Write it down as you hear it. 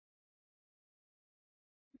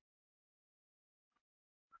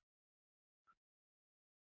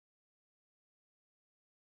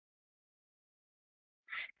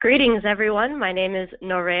Greetings, everyone. My name is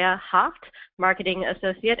Norea Hoft, Marketing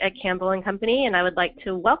Associate at Campbell & Company, and I would like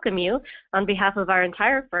to welcome you on behalf of our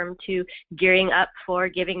entire firm to Gearing Up for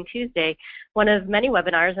Giving Tuesday, one of many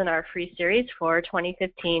webinars in our free series for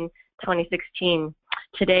 2015-2016.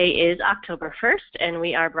 Today is October 1st, and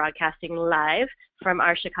we are broadcasting live from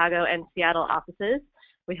our Chicago and Seattle offices.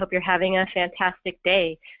 We hope you're having a fantastic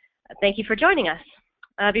day. Thank you for joining us.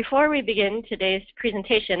 Before we begin today's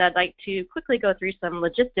presentation, I'd like to quickly go through some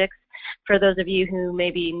logistics for those of you who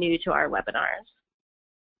may be new to our webinars.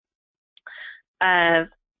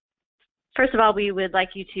 First of all, we would like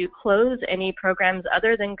you to close any programs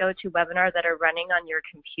other than GoToWebinar that are running on your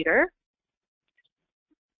computer.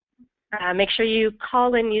 Make sure you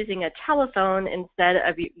call in using a telephone instead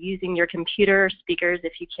of using your computer speakers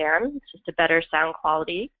if you can. It's just a better sound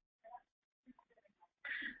quality.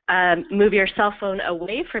 Move your cell phone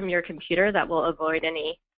away from your computer. That will avoid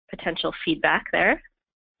any potential feedback there.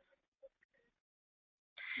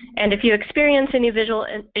 And if you experience any visual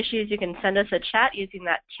issues, you can send us a chat using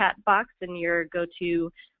that chat box in your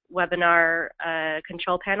GoToWebinar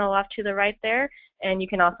control panel off to the right there. And you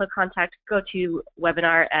can also contact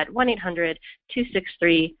GoToWebinar at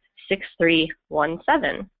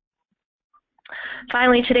 1-800-263-6317.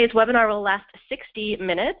 Finally, today's webinar will last 60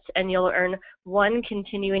 minutes, and you'll earn 1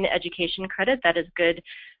 continuing education credit that is good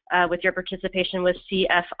with your participation with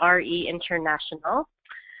CFRE International.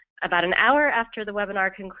 About an hour after the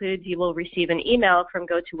webinar concludes, you will receive an email from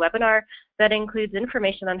GoToWebinar that includes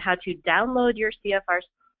information on how to download your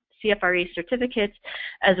CFRE certificates,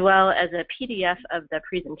 as well as a PDF of the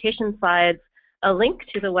presentation slides, a link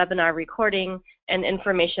to the webinar recording, and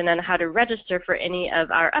information on how to register for any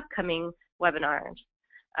of our upcoming webinars.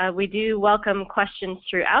 We do welcome questions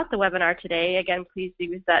throughout the webinar today. Again, please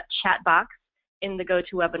use that chat box in the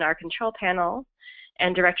GoToWebinar control panel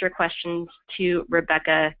and direct your questions to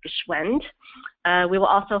Rebecca Geschwend. We will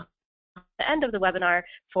also at the end of the webinar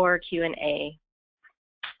for Q&A.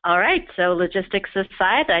 All right, so logistics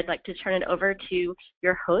aside, I'd like to turn it over to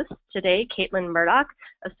your host today, Caitlin Murdoch,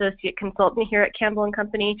 Associate Consultant here at Campbell &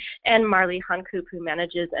 Company, and Marley Hankoop, who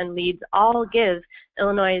manages and leads All Give,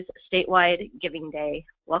 Illinois' statewide Giving Day.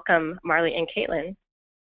 Welcome, Marley and Caitlin.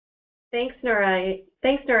 Thanks,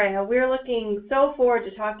 Norea. We're looking so forward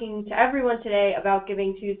to talking to everyone today about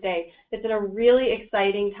Giving Tuesday. It's a really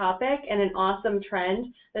exciting topic and an awesome trend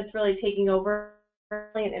that's really taking over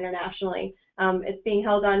and internationally. It's being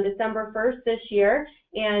held on December 1st this year,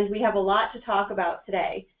 and we have a lot to talk about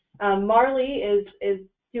today. Marley is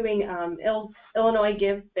doing Illinois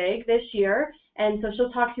Gives Big this year, and so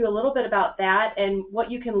she'll talk to you a little bit about that and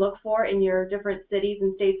what you can look for in your different cities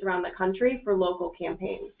and states around the country for local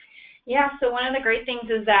campaigns. Yeah, so one of the great things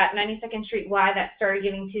is that 92nd Street Y, that started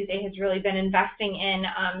Giving Tuesday, has really been investing in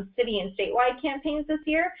city and statewide campaigns this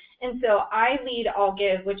year. And so I lead All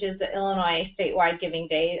Give, which is the Illinois statewide Giving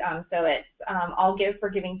Day. So it's All Give for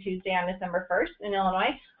Giving Tuesday on December 1st in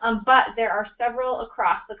Illinois. But there are several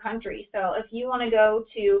across the country. So if you want to go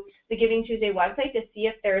to the Giving Tuesday website to see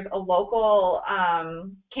if there's a local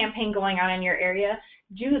campaign going on in your area,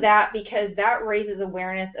 do that, because that raises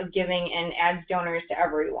awareness of giving and adds donors to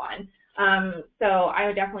everyone. So I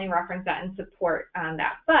would definitely reference that and support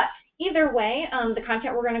that. But either way, the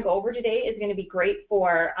content we're going to go over today is going to be great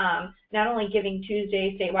for not only Giving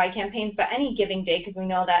Tuesday statewide campaigns, but any Giving Day, because we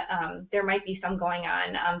know that there might be some going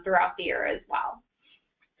on throughout the year as well.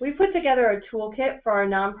 We put together a toolkit for our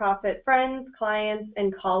nonprofit friends, clients,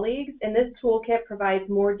 and colleagues, and this toolkit provides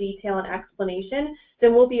more detail and explanation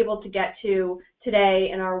than we'll be able to get to today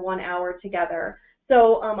in our 1 hour together.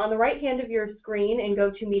 So on the right hand of your screen in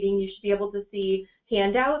GoToMeeting, you should be able to see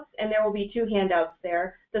handouts, and there will be 2 handouts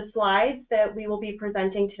there. The slides that we will be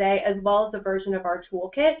presenting today, as well as a version of our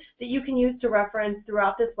toolkit that you can use to reference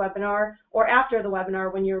throughout this webinar or after the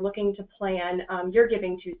webinar when you're looking to plan your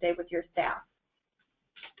Giving Tuesday with your staff.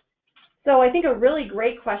 So I think a really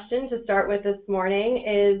great question to start with this morning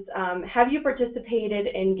is, have you participated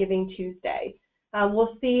in Giving Tuesday?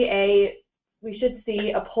 We should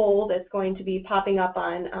see a poll that's going to be popping up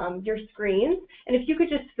on your screens. And if you could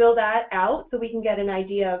just fill that out so we can get an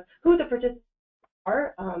idea of who the participants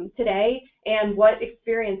are today and what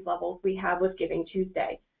experience levels we have with Giving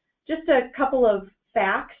Tuesday. Just a couple of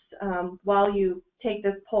facts while you take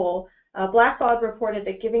this poll. Blackbaud reported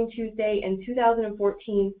that Giving Tuesday in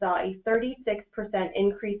 2014 saw a 36%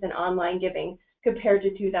 increase in online giving compared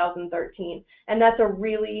to 2013. And that's a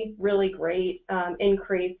really, really great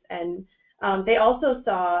increase. And they also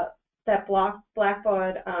saw that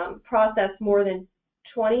Blackbaud processed more than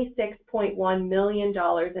 $26.1 million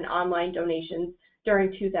in online donations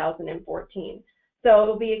during 2014. So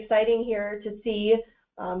it'll be exciting here to see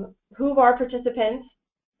who of our participants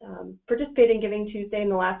participated in Giving Tuesday in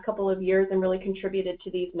the last couple of years and really contributed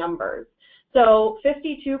to these numbers. So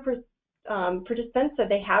 52% participants said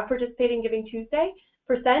they have participated in Giving Tuesday,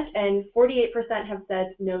 and 48% have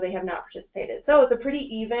said no, they have not participated. So it's a pretty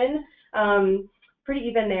even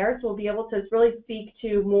there. So we'll be able to really speak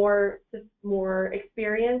to more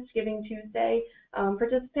experienced Giving Tuesday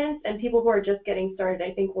participants and people who are just getting started.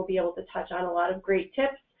 I think we'll be able to touch on a lot of great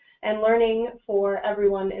tips and learning for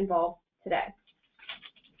everyone involved today.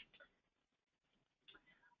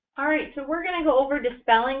 All right, so we're going to go over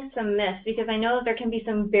dispelling some myths because I know that there can be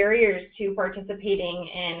some barriers to participating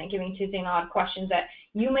in Giving Tuesday and a lot of questions that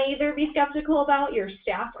you may either be skeptical about, your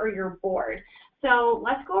staff, or your board. So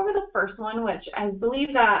let's go over the first one, which I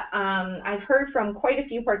believe that I've heard from quite a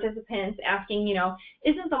few participants asking,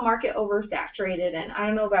 isn't the market oversaturated? And I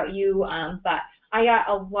don't know about you, but I got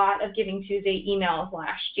a lot of Giving Tuesday emails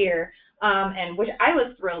last year, and which I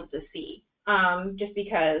was thrilled to see. Just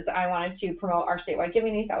because I wanted to promote our statewide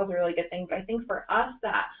giving days. That was a really good thing. But I think for us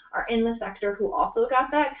that are in the sector who also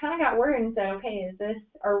got that, kind of got worried and said, okay,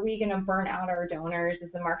 are we going to burn out our donors?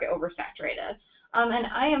 Is the market oversaturated? And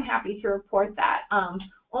I am happy to report that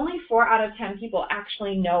only 4 out of 10 people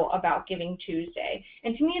actually know about Giving Tuesday.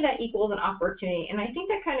 And to me, that equals an opportunity. And I think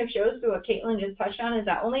that kind of shows through what Caitlin just touched on is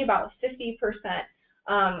that only about 50%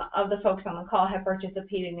 of the folks on the call have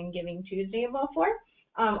participated in Giving Tuesday before.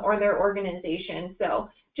 Or their organization. So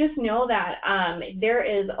just know that there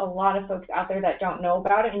is a lot of folks out there that don't know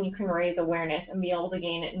about it, and you can raise awareness and be able to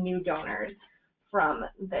gain new donors from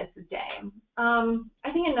this day.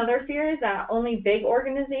 I think another fear is that only big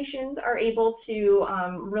organizations are able to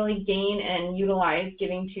really gain and utilize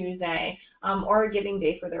Giving Tuesday or a giving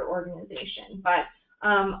day for their organization. But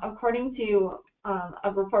according to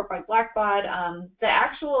a report by Blackbaud, the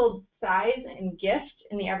actual size and gift,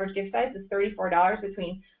 and the average gift size is $34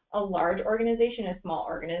 between a large organization and a small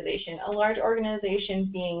organization. A large organization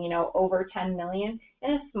being, over 10 million,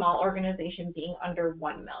 and a small organization being under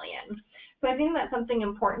 1 million. So I think that's something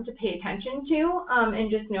important to pay attention to, and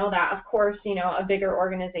just know that, of course, a bigger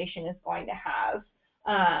organization is going to have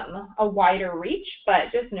a wider reach,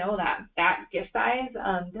 but just know that that gift size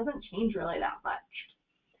doesn't change really that much.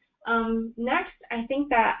 Next, I think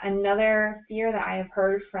that another fear that I have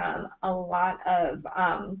heard from a lot of,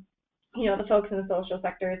 the folks in the social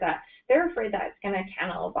sector is that they're afraid that it's going to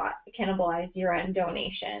cannibalize year-end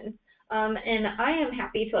donations. And I am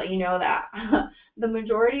happy to let you know that the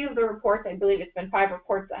majority of the reports, I believe it's been 5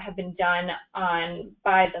 reports that have been done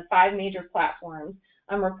by the 5 major platforms,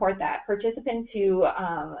 report that participants who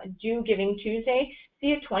do Giving Tuesday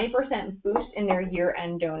see a 20% boost in their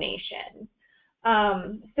year-end donations.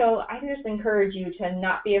 So I just encourage you to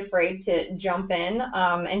not be afraid to jump in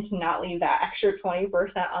and to not leave that extra 20%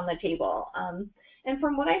 on the table. And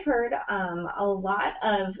from what I've heard, a lot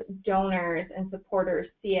of donors and supporters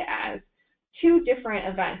see it as 2 different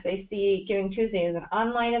events. They see Giving Tuesday as an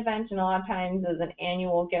online event and a lot of times as an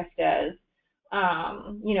annual gift as,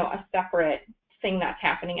 a separate thing that's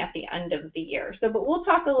happening at the end of the year. But we'll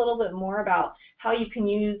talk a little bit more about how you can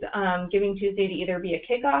use Giving Tuesday to either be a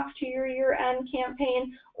kickoff to your year-end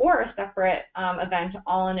campaign or a separate event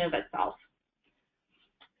all in of itself.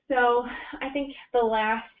 So I think the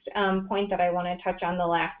last point that I want to touch on, the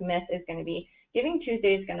last myth, is going to be Giving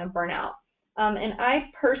Tuesday is going to burn out. And I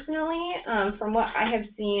personally, from what I have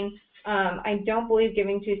seen, I don't believe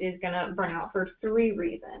Giving Tuesday is going to burn out for 3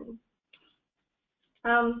 reasons.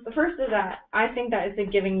 The first is that I think that it's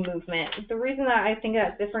a giving movement. The reason that I think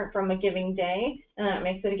that's different from a giving day and that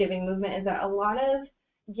makes it a giving movement is that a lot of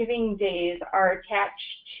giving days are attached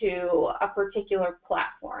to a particular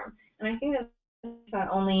platform. And I think that not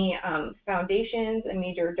only foundations and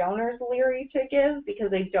major donors leery to give because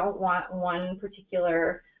they don't want one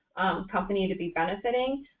particular company to be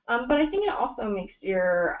benefiting, but I think it also makes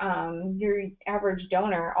your average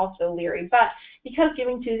donor also leery. But because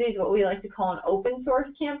Giving Tuesday is what we like to call an open source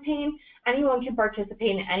campaign, anyone can participate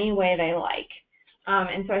in any way they like.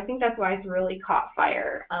 And so I think that's why it's really caught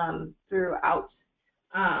fire throughout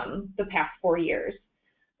the past 4 years.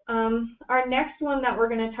 Our next one that we're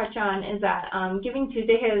going to touch on is that Giving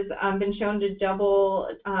Tuesday has been shown to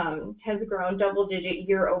has grown double-digit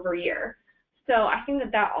year over year. So I think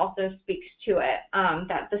that that also speaks to it,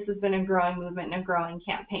 that this has been a growing movement and a growing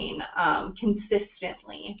campaign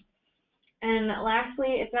consistently. And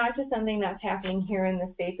lastly, it's not just something that's happening here in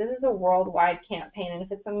the States. This is a worldwide campaign, and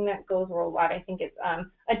if it's something that goes worldwide, I think it's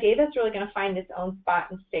a day that's really going to find its own spot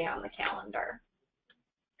and stay on the calendar.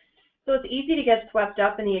 So it's easy to get swept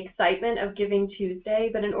up in the excitement of Giving Tuesday,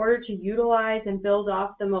 but in order to utilize and build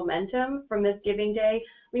off the momentum from this Giving Day,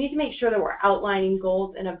 we need to make sure that we're outlining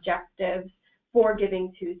goals and objectives for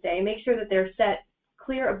Giving Tuesday. Make sure that they're set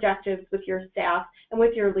clear objectives with your staff and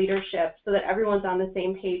with your leadership so that everyone's on the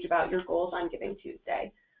same page about your goals on Giving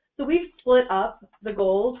Tuesday. So we've split up the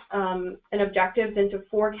goals and objectives into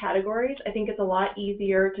 4 categories. I think it's a lot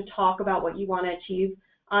easier to talk about what you want to achieve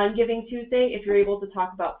on Giving Tuesday if you're able to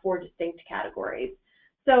talk about 4 distinct categories.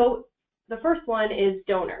 So the first one is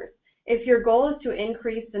donors. If your goal is to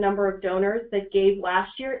increase the number of donors that gave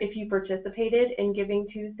last year if you participated in Giving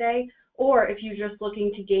Tuesday, or if you're just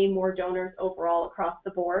looking to gain more donors overall across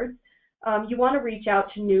the board, you want to reach out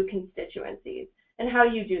to new constituencies. And how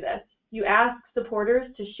you do this? You ask supporters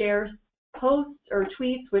to share posts or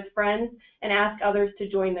tweets with friends and ask others to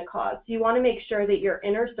join the cause. So you want to make sure that your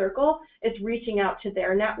inner circle is reaching out to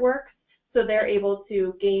their networks so they're able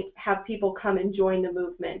to have people come and join the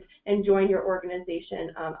movement and join your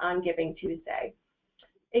organization on Giving Tuesday.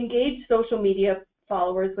 Engage social media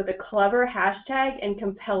followers with a clever hashtag and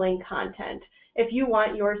compelling content. If you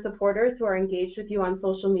want your supporters who are engaged with you on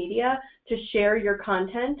social media to share your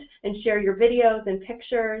content and share your videos and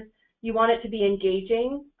pictures, you want it to be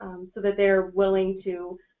engaging so that they're willing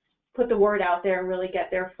to put the word out there and really get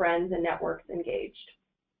their friends and networks engaged.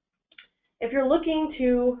 If you're looking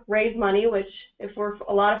to raise money, which if we're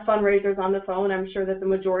a lot of fundraisers on the phone, I'm sure that the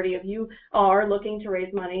majority of you are looking to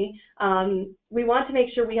raise money, we want to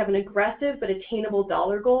make sure we have an aggressive but attainable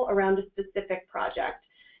dollar goal around a specific project.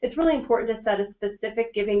 It's really important to set a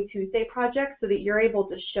specific Giving Tuesday project so that you're able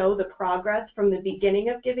to show the progress from the beginning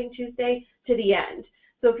of Giving Tuesday to the end.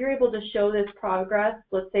 So if you're able to show this progress,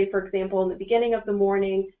 let's say, for example, in the beginning of the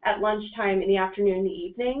morning, at lunchtime, in the afternoon, in the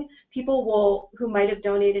evening, people who might have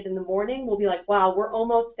donated in the morning will be like, wow, we're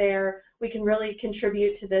almost there. We can really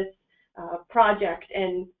contribute to this project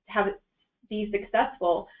and have it be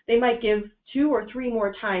successful. They might give 2 or 3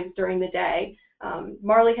 more times during the day.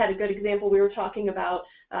 Marley had a good example we were talking about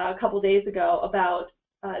a couple days ago about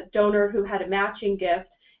a donor who had a matching gift,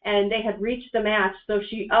 and they had reached the match, so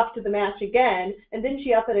she upped the match again, and then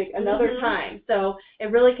she upped it another time. So it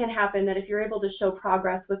really can happen that if you're able to show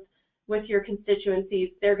progress with your constituencies,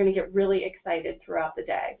 they're going to get really excited throughout the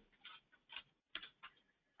day.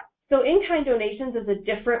 So in-kind donations is a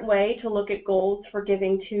different way to look at goals for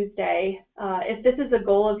Giving Tuesday. If this is a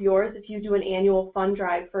goal of yours, if you do an annual fund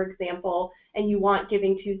drive, for example, and you want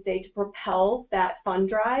Giving Tuesday to propel that fund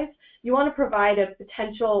drive, you want to provide a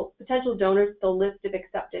potential donors the list of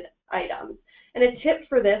accepted items. And a tip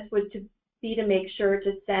for this would be to make sure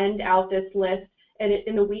to send out this list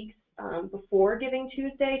in the weeks before Giving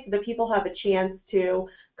Tuesday so that people have a chance to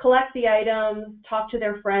collect the items, talk to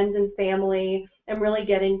their friends and family, and really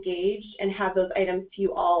get engaged and have those items to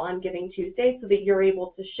you all on Giving Tuesday so that you're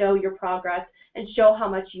able to show your progress and show how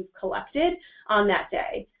much you've collected on that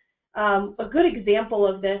day. A good example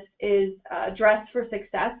of this is Dress for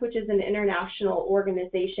Success, which is an international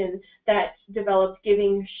organization that developed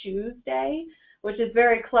Giving Shoes Day, which is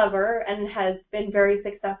very clever and has been very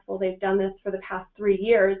successful. They've done this for the past 3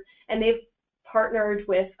 years, and they've partnered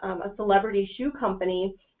with a celebrity shoe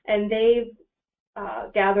company, and they've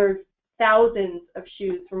gathered thousands of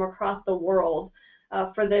shoes from across the world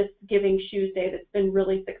for this Giving Shoes Day that's been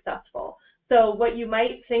really successful. So what you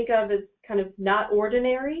might think of as kind of not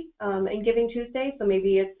ordinary in Giving Tuesday, so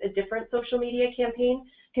maybe it's a different social media campaign,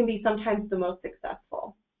 can be sometimes the most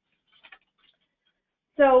successful.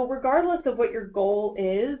 So regardless of what your goal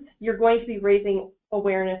is, you're going to be raising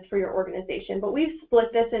awareness for your organization, but we've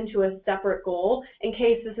split this into a separate goal in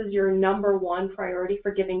case this is your #1 priority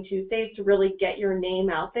for Giving Tuesdays, to really get your name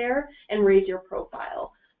out there and raise your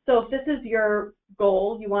profile. So if this is your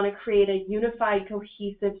goal, you want to create a unified,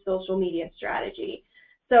 cohesive social media strategy.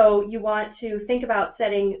 So you want to think about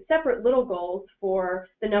setting separate little goals for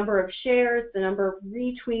the number of shares, the number of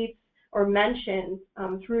retweets or mentions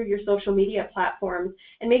through your social media platforms,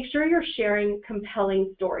 and make sure you're sharing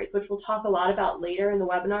compelling stories, which we'll talk a lot about later in the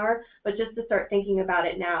webinar, but just to start thinking about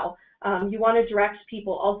it now. You want to direct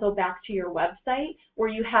people also back to your website where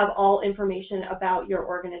you have all information about your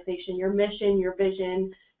organization, your mission, your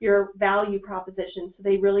vision, your value proposition, so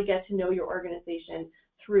they really get to know your organization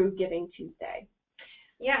through Giving Tuesday.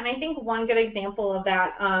 Yeah, and I think one good example of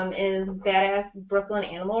that is Badass Brooklyn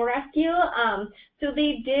Animal Rescue. So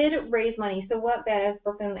they did raise money. So what Badass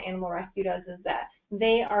Brooklyn Animal Rescue does is that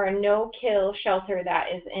they are a no-kill shelter that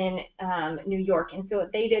is in New York. And so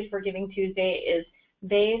what they did for Giving Tuesday is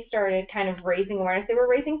they started kind of raising awareness. They were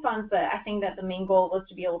raising funds, but I think that the main goal was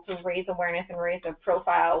to be able to raise awareness and raise a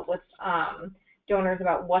profile with donors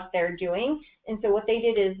about what they're doing. And so what they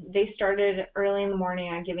did is they started early in the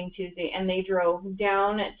morning on Giving Tuesday, and they drove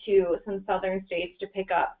down to some southern states to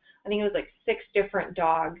pick up, I think it was like 6 different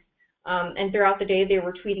dogs. And throughout the day, they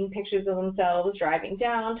were tweeting pictures of themselves driving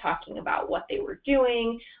down, talking about what they were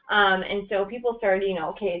doing. And so people started,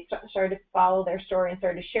 started to follow their story and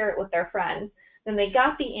started to share it with their friends. Then they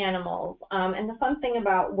got the animals. And the fun thing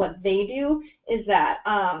about what they do is that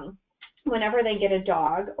whenever they get a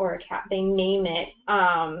dog or a cat, they name it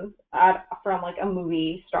from like a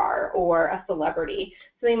movie star or a celebrity.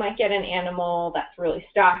 So they might get an animal that's really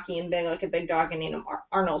stocky and big, like a big dog, and name him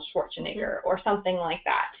Arnold Schwarzenegger or something like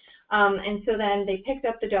that. And so then they picked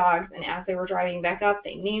up the dogs, and as they were driving back up,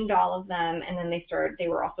 they named all of them, and then they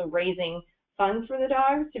were also raising funds for the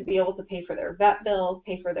dogs to be able to pay for their vet bills,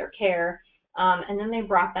 pay for their care, and then they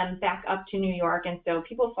brought them back up to New York. And so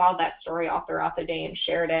people followed that story all throughout the day and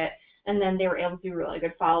shared it, and then they were able to do really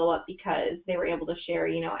good follow-up because they were able to share,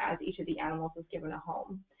 as each of the animals was given a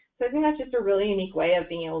home. So I think that's just a really unique way of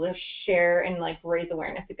being able to share and like raise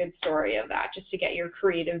awareness, a good story of that, just to get your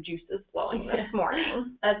creative juices flowing this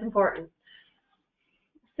morning. That's important.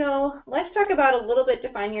 So let's talk about a little bit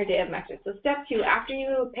defining your day of metrics. So step 2, after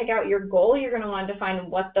you pick out your goal, you're going to want to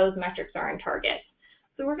define what those metrics are and targets.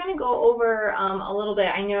 So we're going to go over a little bit.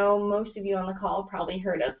 I know most of you on the call probably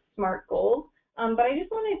heard of SMART goals, but I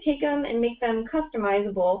just want to take them and make them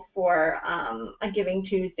customizable for a Giving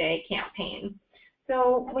Tuesday campaign.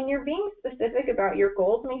 So when you're being specific about your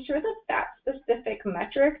goals, make sure that that specific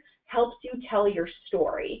metric helps you tell your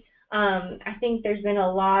story. I think there's been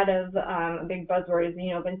a lot of big buzzwords,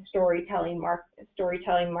 been storytelling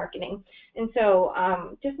marketing. And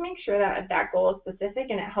so just make sure that that goal is specific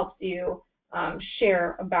and it helps you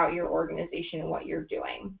share about your organization and what you're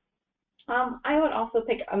doing. I would also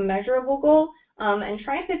pick a measurable goal and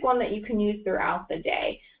try and pick one that you can use throughout the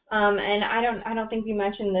day. And I don't think we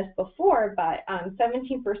mentioned this before, but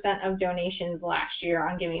 17% of donations last year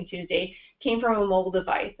on Giving Tuesday came from a mobile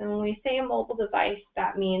device. And when we say a mobile device,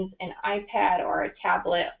 that means an iPad or a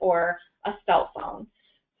tablet or a cell phone.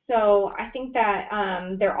 So I think that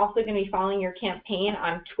they're also going to be following your campaign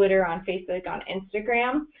on Twitter, on Facebook, on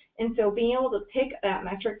Instagram. And so being able to pick that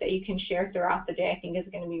metric that you can share throughout the day, I think,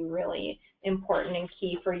 is going to be really important and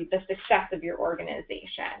key for the success of your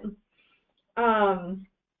organization.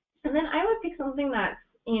 And then I would pick something that's,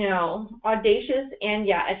 audacious and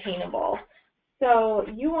yet attainable. So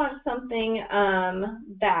you want something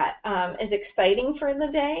that is exciting for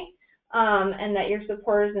the day and that your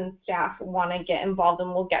supporters and staff want to get involved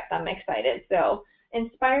and will get them excited. So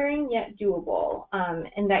inspiring yet doable,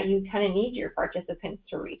 and that you kind of need your participants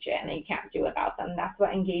to reach it and that you can't do without them. That's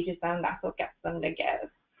what engages them. That's what gets them to give.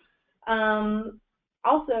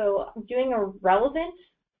 Also, doing a relevant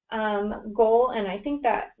goal, and I think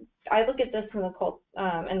that I look at this in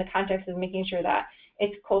the context of making sure that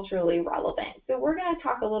it's culturally relevant. So we're going to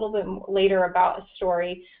talk a little bit later about a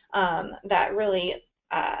story that really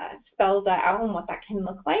spells that out and what that can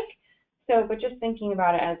look like. So, but just thinking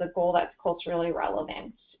about it as a goal that's culturally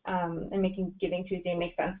relevant and making Giving Tuesday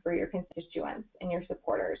make sense for your constituents and your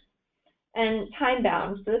supporters. And time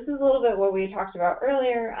bound. So this is a little bit what we talked about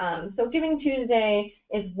earlier. So Giving Tuesday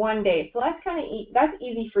is one day. So that's that's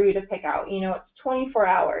easy for you to pick out. It's 24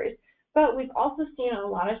 hours. But we've also seen a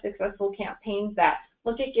lot of successful campaigns that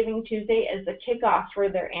look at Giving Tuesday as the kickoff for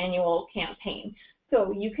their annual campaign.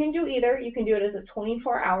 So you can do either. You can do it as a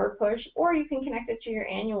 24-hour push, or you can connect it to your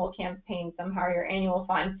annual campaign somehow, your annual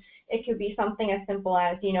fund. It could be something as simple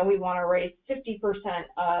as, we want to raise 50%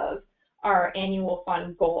 of our annual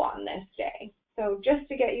fund goal on this day. So just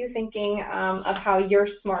to get you thinking of how your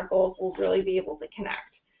SMART goals will really be able to connect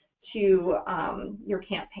to your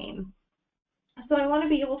campaign. So I want to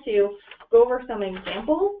be able to go over some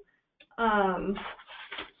examples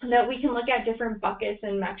that we can look at different buckets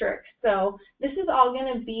and metrics. So this is all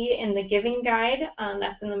going to be in the giving guide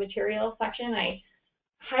that's in the materials section. I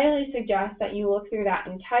highly suggest that you look through that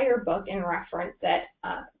entire book and reference it.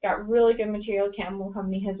 Got really good material. Campbell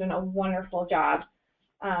Company has done a wonderful job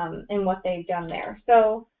in what they've done there.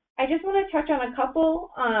 So I just want to touch on a couple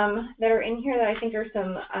that are in here that I think are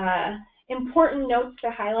some important notes to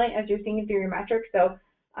highlight as you're thinking through your metrics. So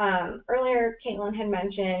earlier, Caitlin had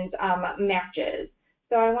mentioned matches.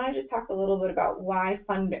 So I want to just talk a little bit about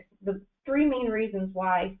the 3 main reasons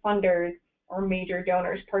why funders or major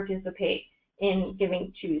donors participate in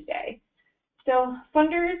Giving Tuesday. So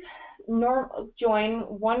funders join.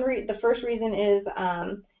 The first reason is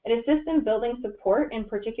it assists in building support, in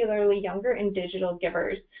particularly younger and digital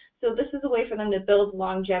givers. So this is a way for them to build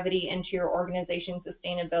longevity into your organization's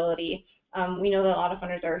sustainability. We know that a lot of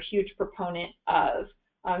funders are a huge proponent of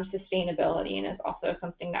sustainability, and is also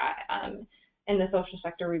something that in the social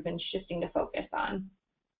sector we've been shifting to focus on.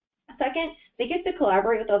 Second, they get to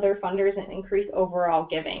collaborate with other funders and increase overall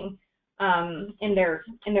giving in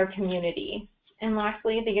their community. And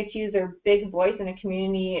lastly, they get to use their big voice in a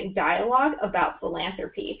community dialogue about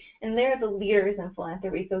philanthropy. And they're the leaders in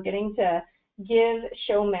philanthropy, so getting to give,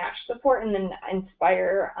 show, match support, and then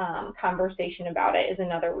inspire conversation about it is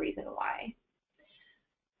another reason why.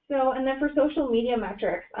 So, and then for social media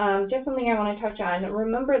metrics, just something I want to touch on.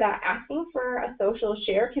 Remember that asking for a social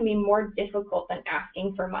share can be more difficult than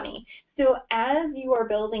asking for money. So as you are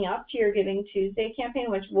building up to your Giving Tuesday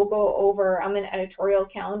campaign, which we'll go over on an editorial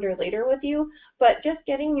calendar later with you, but just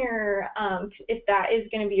getting your, if that is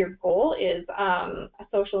going to be your goal, is a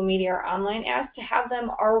social media or online ads, to have them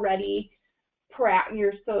already,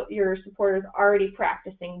 your supporters already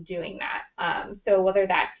practicing doing that. So whether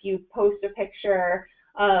that's you post a picture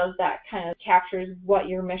of that kind of captures what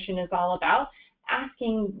your mission is all about,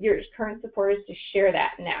 asking your current supporters to share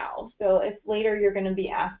that now. So if later you're going to be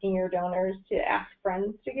asking your donors to ask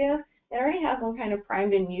friends to give, it already has them kind of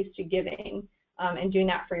primed and used to giving and doing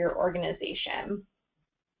that for your organization.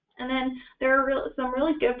 And then there are some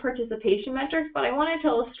really good participation metrics, but I want to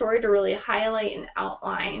tell a story to really highlight and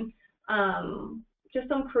outline just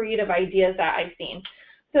some creative ideas that I've seen.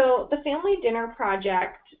 So the Family Dinner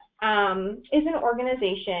Project is an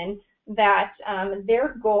organization that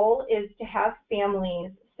their goal is to have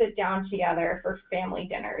families sit down together for family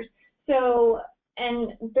dinners. So,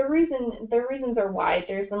 and the reasons are wide.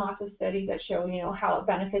 There's been lots of studies that show, how it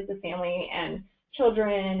benefits the family and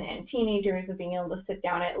children and teenagers of being able to sit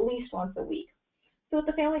down at least once a week. So what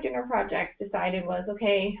the Family Dinner Project decided was,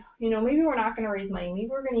 okay, maybe we're not going to raise money. Maybe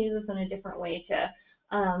we're going to use this in a different way to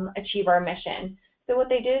achieve our mission. So what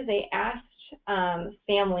they did is they asked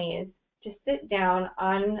families to sit down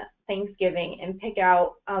on Thanksgiving and pick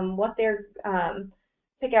out what they're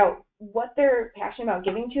passionate about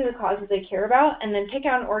giving to, the causes they care about, and then pick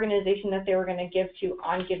out an organization that they were going to give to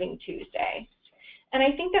on Giving Tuesday. And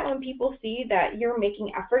I think that when people see that you're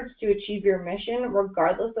making efforts to achieve your mission,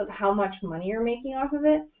 regardless of how much money you're making off of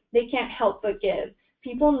it, they can't help but give.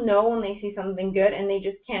 People know when they see something good, and they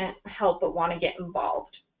just can't help but want to get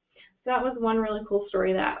involved. So that was one really cool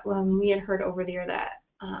story that we had heard over the year that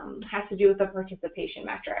has to do with the participation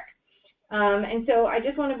metric. And so I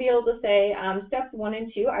just want to be able to say steps 1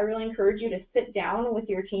 and 2, I really encourage you to sit down with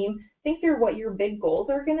your team, think through what your big goals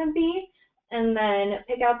are going to be, and then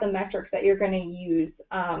pick out the metrics that you're going to use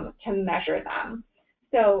to measure them.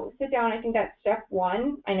 So sit down, I think that's step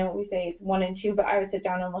 1. I know we say it's 1 and 2, but I would sit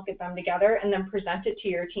down and look at them together and then present it to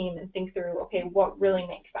your team and think through, okay, what really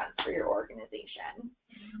makes sense for your organization.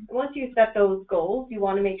 Once you set those goals, you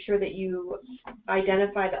want to make sure that you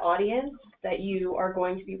identify the audience that you are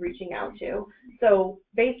going to be reaching out to. So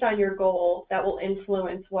based on your goal, that will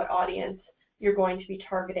influence what audience you're going to be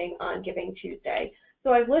targeting on Giving Tuesday.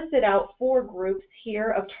 So I've listed out 4 groups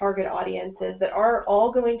here of target audiences that are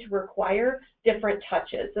all going to require different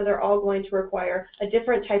touches. So they're all going to require a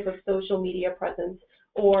different type of social media presence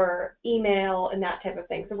or email and that type of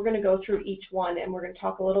thing. So we're going to go through each one, and we're going to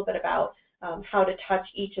talk a little bit about how to touch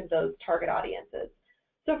each of those target audiences.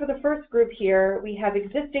 So for the first group here, we have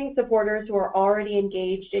existing supporters who are already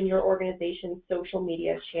engaged in your organization's social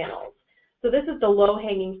media channels. So this is the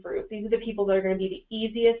low-hanging fruit. These are the people that are going to be the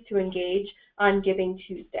easiest to engage on Giving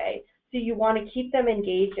Tuesday. So you want to keep them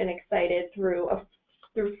engaged and excited through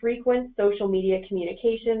frequent social media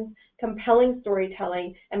communications, compelling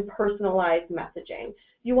storytelling, and personalized messaging.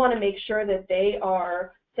 You want to make sure that they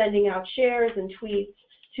are sending out shares and tweets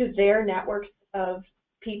to their networks of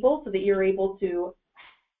people so that you're able to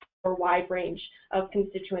have a wide range of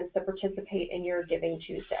constituents that participate in your Giving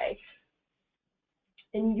Tuesday.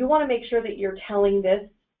 And you want to make sure that you're telling this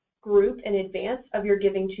group in advance of your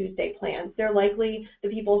Giving Tuesday plans. They're likely the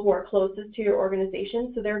people who are closest to your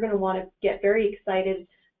organization, so they're going to want to get very excited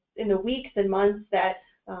in the weeks and months that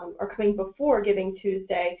are coming before Giving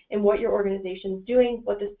Tuesday and what your organization is doing,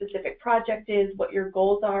 what the specific project is, what your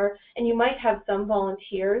goals are. And you might have some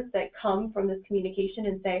volunteers that come from this communication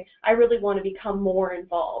and say, I really want to become more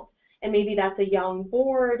involved. And maybe that's a young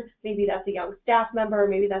board, maybe that's a young staff member,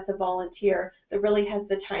 maybe that's a volunteer that really has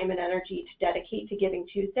the time and energy to dedicate to Giving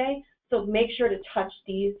Tuesday. So make sure to touch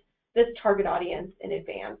this target audience in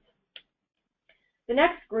advance. The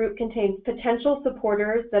next group contains potential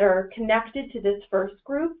supporters that are connected to this first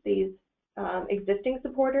group, these existing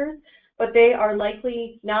supporters, but they are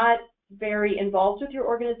likely not very involved with your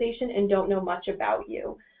organization and don't know much about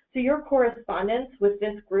you. So your correspondence with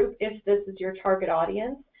this group, if this is your target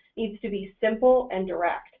audience, needs to be simple and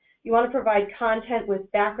direct. You want to provide content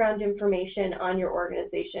with background information on your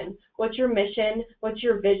organization. What's your mission? What's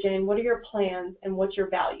your vision? What are your plans? And what's your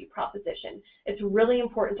value proposition? It's really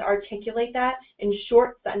important to articulate that in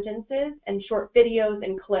short sentences and short videos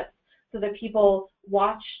and clips so that people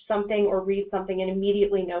watch something or read something and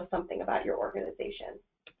immediately know something about your organization.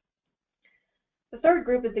 The third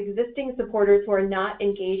group is existing supporters who are not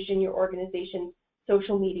engaged in your organization's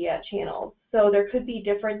social media channels. So there could be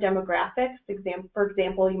different demographics. For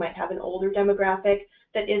example, you might have an older demographic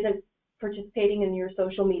that isn't participating in your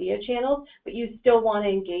social media channels, but you still want to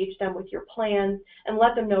engage them with your plans and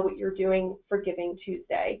let them know what you're doing for Giving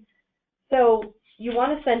Tuesday. So you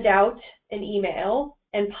want to send out an email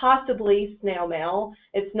and possibly snail mail.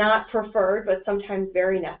 It's not preferred, but sometimes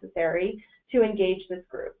very necessary to engage this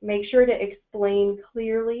group. Make sure to explain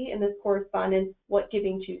clearly in this correspondence what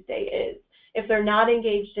Giving Tuesday is. If they're not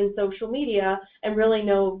engaged in social media and really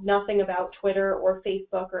know nothing about Twitter or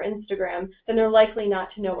Facebook or Instagram, then they're likely not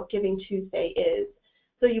to know what Giving Tuesday is.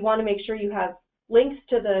 So you want to make sure you have links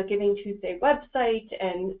to the Giving Tuesday website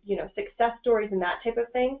and success stories and that type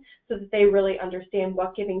of thing so that they really understand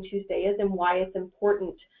what Giving Tuesday is and why it's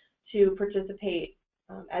important to participate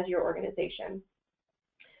as your organization.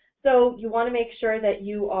 So you want to make sure that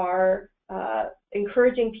you are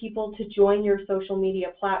encouraging people to join your social media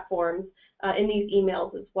platforms in these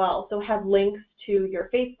emails as well. So have links to your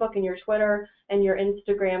Facebook and your Twitter and your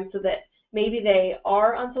Instagram so that maybe they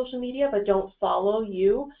are on social media but don't follow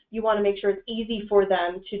you. You want to make sure it's easy for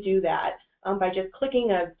them to do that by just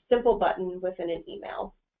clicking a simple button within an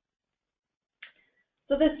email.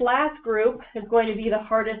 So this last group is going to be the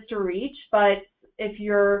hardest to reach, but if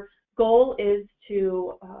your goal is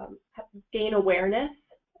to gain awareness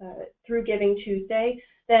through Giving Tuesday,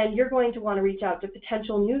 then you're going to want to reach out to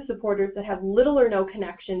potential new supporters that have little or no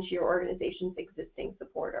connection to your organization's existing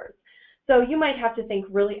supporters. So you might have to think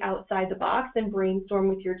really outside the box and brainstorm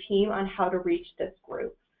with your team on how to reach this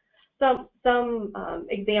group. Some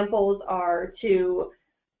examples are to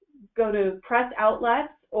go to press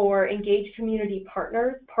outlets or engage community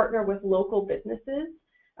partners, partner with local businesses.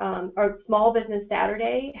 Our Small Business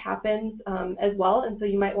Saturday happens as well, and so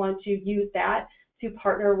you might want to use that to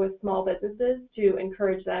partner with small businesses to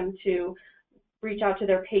encourage them to reach out to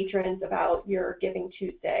their patrons about your Giving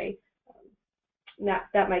Tuesday.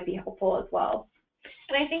 That might be helpful as well.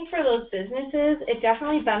 And I think for those businesses, it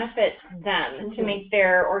definitely benefits them to make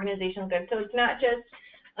their organization good. So it's not just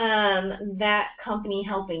that company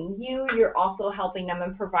helping you, you're also helping them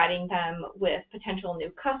and providing them with potential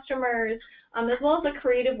new customers, as well as a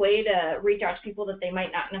creative way to reach out to people that they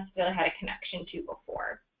might not necessarily had a connection to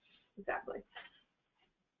before. Exactly.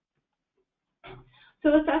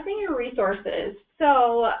 So assessing your resources.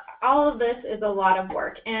 So all of this is a lot of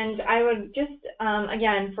work, and I would just,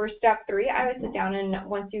 again, for step 3, I would sit down and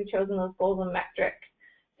once you've chosen those goals and metrics,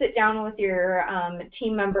 sit down with your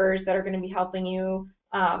team members that are going to be helping you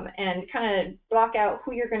and kind of block out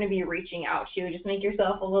who you're going to be reaching out to. Just make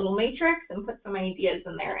yourself a little matrix and put some ideas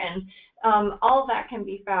in there, and all of that can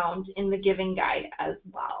be found in the Giving Guide as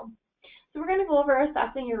well. So we're going to go over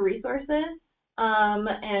assessing your resources.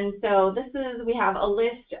 And so we have a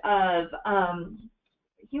list of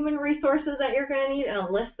human resources that you're going to need and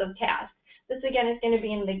a list of tasks. This again is going to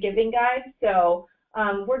be in the Giving Guide. So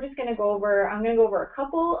we're just going to go over, I'm going to go over a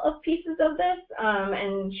couple of pieces of this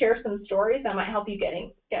and share some stories that might help you get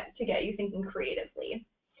you thinking creatively.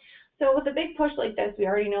 So with a big push like this, we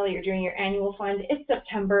already know that you're doing your annual fund. It's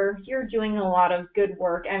September. You're doing a lot of good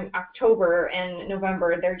work, and October and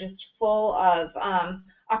November, they're just full of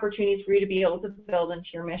opportunities for you to be able to build into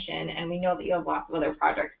your mission, and we know that you have lots of other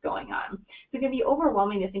projects going on. So it can be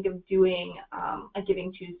overwhelming to think of doing a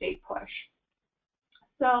Giving Tuesday push.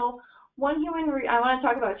 So I want to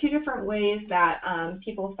talk about 2 different ways that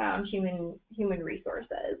people found human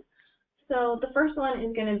resources. So the first one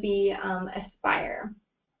is going to be Aspire.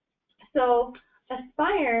 So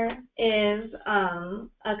Aspire is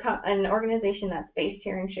an organization that's based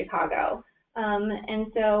here in Chicago. And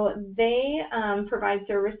so they provide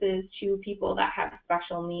services to people that have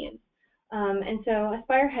special needs. And so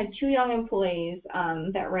Aspire had 2 young employees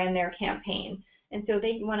that ran their campaign. And so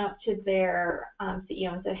they went up to their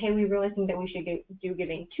CEO and said, hey, we really think that we should do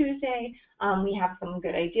Giving Tuesday. We have some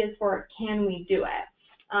good ideas for it. Can we do it?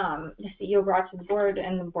 The CEO brought it to the board,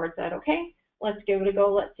 and the board said, okay, let's give it a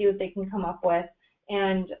go. Let's see what they can come up with.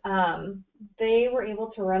 And they were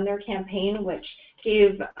able to run their campaign, which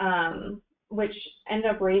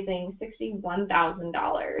ended up raising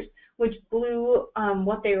 $61,000, which blew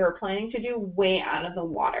what they were planning to do way out of the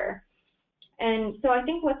water. And so I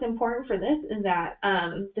think what's important for this is that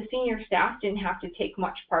the senior staff didn't have to take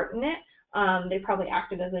much part in it. They probably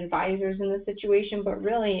acted as advisors in the situation, but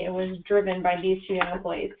really it was driven by these two young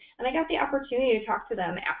employees. And I got the opportunity to talk to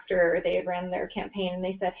them after they had ran their campaign, and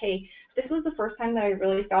they said, hey, this was the first time that I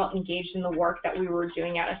really felt engaged in the work that we were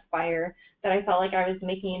doing at Aspire, that I felt like I was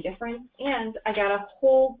making a difference, and I got a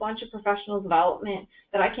whole bunch of professional development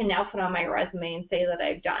that I can now put on my resume and say that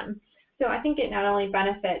I've done. So I think it not only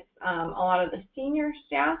benefits a lot of the senior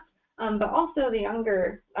staff, but also the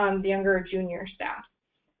younger junior staff.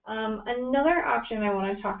 Another option I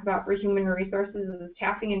want to talk about for human resources is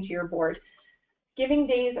tapping into your board. Giving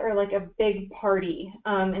days are like a big party,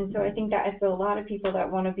 and so I think that it's a lot of people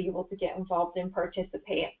that want to be able to get involved and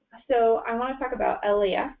participate. So I want to talk about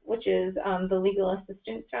LAF, which is the Legal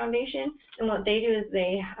Assistance Foundation, and what they do is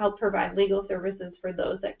they help provide legal services for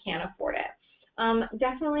those that can't afford it.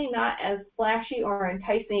 Definitely not as flashy or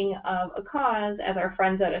enticing of a cause as our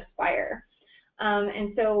friends at Aspire.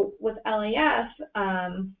 And so with LAF,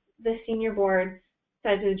 the senior board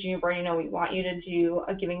said to the junior board, you know, we want you to do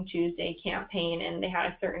a Giving Tuesday campaign, and they had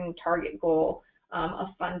a certain target goal of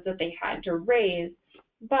funds that they had to raise.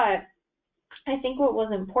 But I think what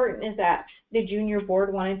was important is that the junior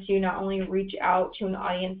board wanted to not only reach out to an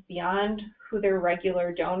audience beyond who their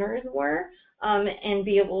regular donors were, and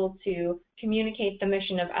be able to communicate the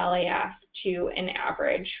mission of LAF to an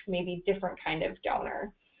average, maybe different kind of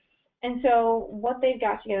donor. And so what they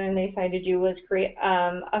got together and they decided to do was create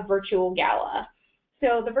a virtual gala.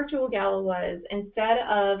 So the virtual gala was, instead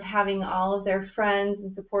of having all of their friends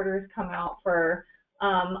and supporters come out for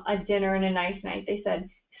a dinner and a nice night, they said,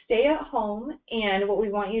 stay at home, and what we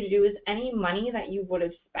want you to do is any money that you would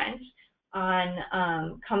have spent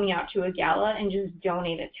on coming out to a gala and just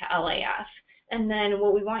donate it to LAF. And then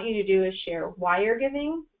what we want you to do is share why you're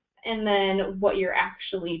giving and then what you're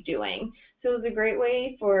actually doing. So it was a great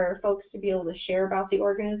way for folks to be able to share about the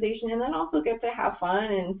organization and then also get to have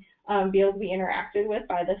fun and be able to be interacted with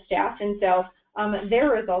by the staff. And so their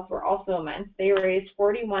results were also immense. They raised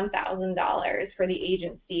 $41,000 for the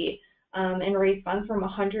agency and raised funds from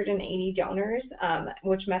 180 donors,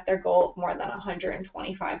 which met their goal of more than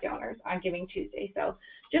 125 donors on Giving Tuesday. So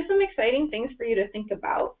just some exciting things for you to think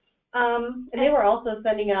about. And they were also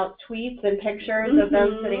sending out tweets and pictures of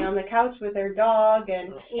them sitting on the couch with their dog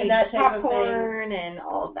and that type of thing. Popcorn and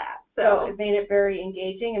all of that. So it made it very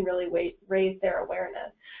engaging and really raised their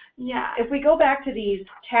awareness. Yeah. If we go back to these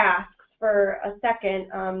tasks for a second,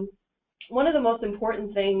 one of the most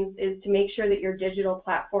important things is to make sure that your digital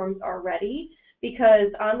platforms are ready,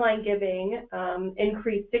 because online giving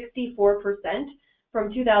increased 64%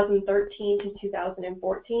 from 2013 to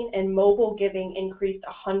 2014, and mobile giving increased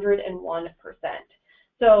 101%.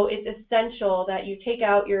 So it's essential that you take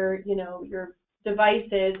out your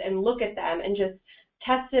devices and look at them and just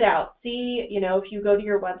test it out. See, if you go to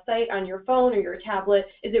your website on your phone or your tablet,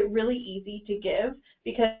 is it really easy to give?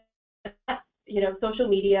 Because, social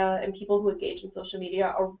media and people who engage in social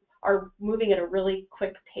media are moving at a really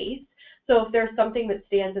quick pace. So if there's something that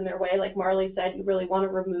stands in their way, like Marley said, you really want to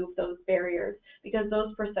remove those barriers, because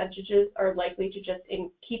those percentages are likely to just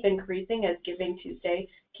keep increasing as Giving Tuesday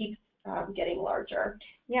keeps getting larger.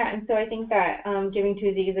 Yeah, and so I think that Giving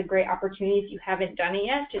Tuesday is a great opportunity, if you haven't done it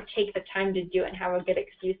yet, to take the time to do it and have a good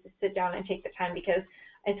excuse to sit down and take the time, because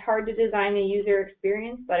it's hard to design a user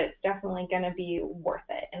experience, but it's definitely going to be worth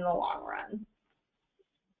it in the long run.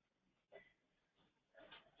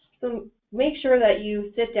 So make sure that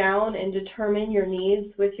you sit down and determine your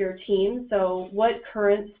needs with your team. So what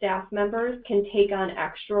current staff members can take on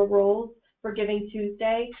extra roles for Giving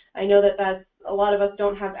Tuesday? I know that a lot of us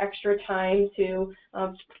don't have extra time to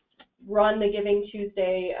run the Giving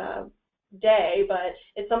Tuesday day, but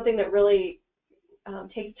it's something that really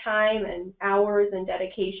takes time and hours and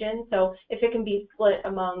dedication. So if it can be split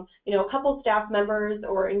among, a couple staff members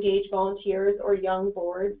or engaged volunteers or young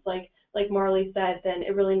boards, like Marley said, then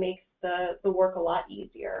it really makes the work a lot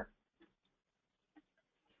easier.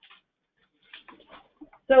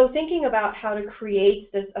 So thinking about how to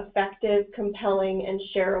create this effective, compelling, and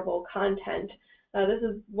shareable content. This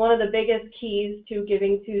is one of the biggest keys to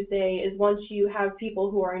Giving Tuesday, is once you have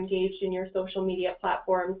people who are engaged in your social media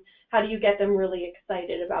platforms, how do you get them really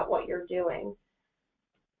excited about what you're doing?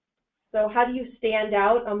 So how do you stand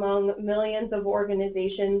out among millions of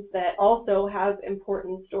organizations that also have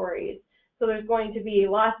important stories? So there's going to be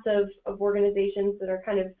lots of organizations that are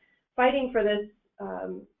kind of fighting for this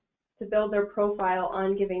to build their profile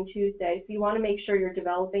on Giving Tuesday. So you want to make sure you're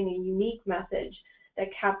developing a unique message that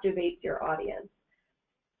captivates your audience.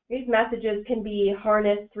 These messages can be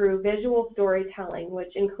harnessed through visual storytelling,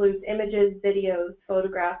 which includes images, videos,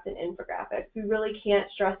 photographs, and infographics. We really can't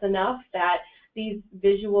stress enough that these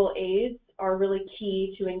visual aids are really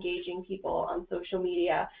key to engaging people on social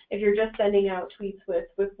media. If you're just sending out tweets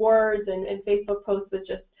with words and Facebook posts with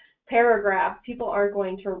just paragraphs, people aren't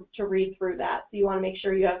going to read through that. So you want to make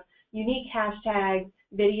sure you have unique hashtags,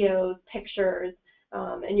 videos, pictures,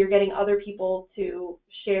 and you're getting other people to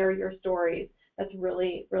share your stories. That's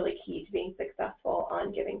really, really key to being successful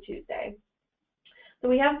on Giving Tuesday. So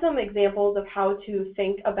we have some examples of how to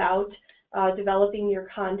think about developing your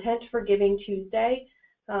content for Giving Tuesday.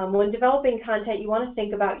 When developing content, you want to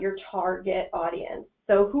think about your target audience.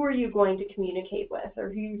 So who are you going to communicate with, or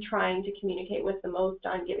who are you trying to communicate with the most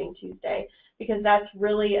on Giving Tuesday? Because that's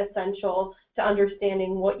really essential to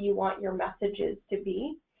understanding what you want your messages to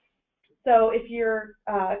be. So if you're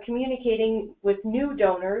communicating with new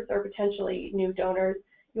donors or potentially new donors,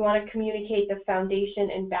 you want to communicate the foundation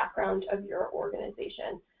and background of your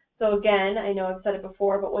organization. So again, I know I've said it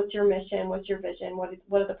before, but what's your mission? What's your vision?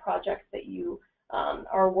 What are the projects that you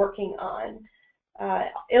are working on?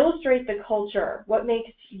 Illustrate the culture. What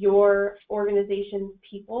makes your organization's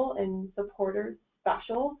people and supporters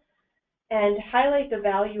special? And highlight the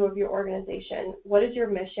value of your organization. What is your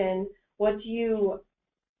mission? What do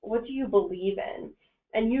you believe in?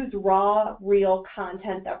 And use raw, real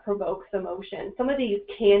content that provokes emotion. Some of these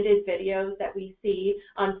candid videos that we see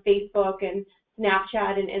on Facebook and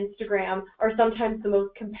Snapchat and Instagram are sometimes the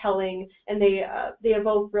most compelling, and they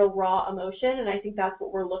evoke real raw emotion, and I think that's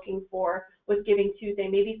what we're looking for with Giving Tuesday.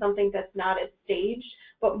 Maybe something that's not as staged,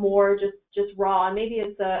 but more just raw. Maybe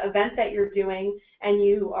it's an event that you're doing and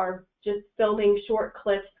you are just filming short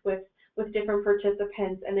clips with different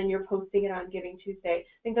participants, and then you're posting it on Giving Tuesday.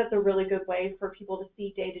 I think that's a really good way for people to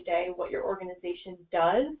see day to day what your organization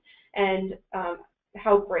does and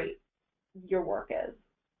how great your work is.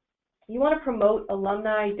 You want to promote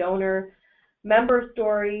alumni, donor, member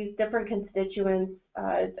stories, different constituents.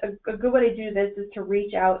 A good way to do this is to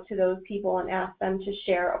reach out to those people and ask them to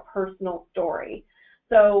share a personal story.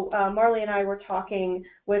 So Marley and I were talking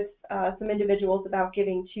with some individuals about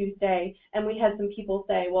Giving Tuesday, and we had some people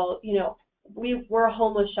say, well, you know, we're a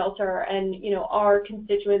homeless shelter, and you know, our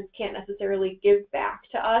constituents can't necessarily give back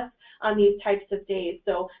to us on these types of days.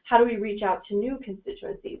 So how do we reach out to new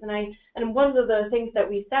constituencies? And one of the things that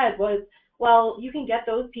we said was, well, you can get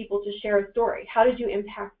those people to share a story. How did you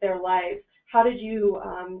impact their lives? How did you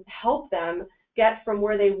help them get from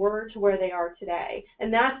where they were to where they are today?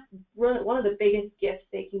 And that's really one of the biggest gifts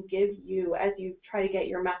they can give you as you try to get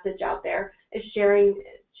your message out there, is sharing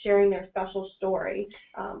their special story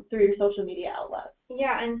through your social media outlets.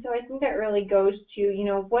 Yeah, and so I think that really goes to, you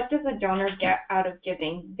know, what does a donor get out of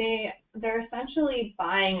giving? They're essentially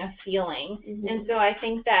buying a feeling. Mm-hmm. And so I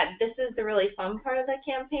think that this is the really fun part of the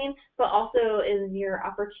campaign, but also is your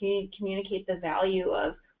opportunity to communicate the value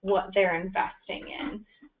of what they're investing in.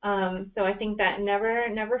 So I think that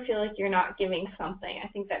never feel like you're not giving something. I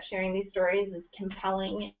think that sharing these stories is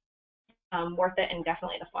compelling, worth it, and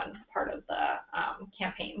definitely the fun part of the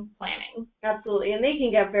campaign planning. Absolutely, and they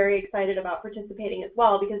can get very excited about participating as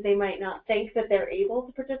well, because they might not think that they're able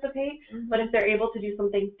to participate, mm-hmm. but if they're able to do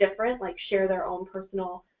something different, like share their own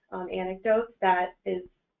personal anecdotes, that is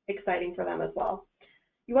exciting for them as well.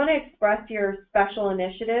 You want to express your special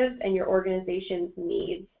initiatives and your organization's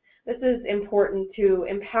needs. This is important to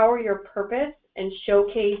empower your purpose and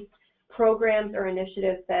showcase programs or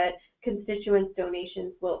initiatives that constituents'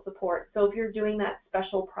 donations will support. So if you're doing that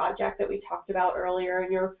special project that we talked about earlier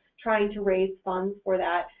and you're trying to raise funds for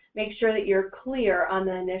that, make sure that you're clear on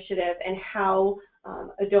the initiative and how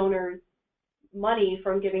a donor's money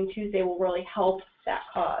from Giving Tuesday will really help that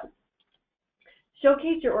cause.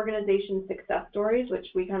 Showcase your organization's success stories, which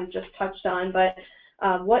we kind of just touched on, but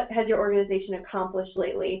what has your organization accomplished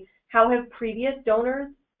lately? How have previous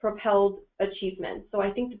donors propelled achievements? So I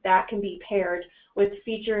think that can be paired with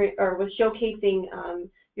featuring or with showcasing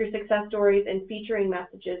your success stories and featuring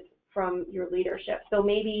messages from your leadership. So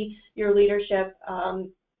maybe your leadership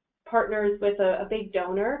partners with a big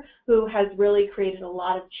donor who has really created a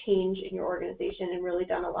lot of change in your organization and really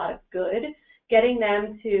done a lot of good. Getting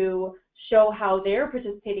them to show how they're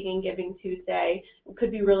participating in Giving Tuesday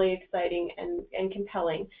could be really exciting and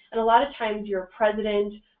compelling. And a lot of times your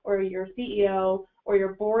president or your CEO or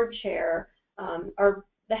your board chair are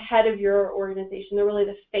the head of your organization. They're really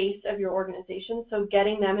the face of your organization. So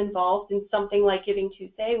getting them involved in something like Giving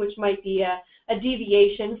Tuesday, which might be a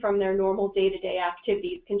deviation from their normal day-to-day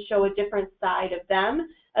activities, can show a different side of them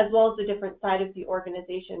as well as a different side of the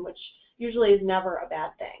organization, which usually is never a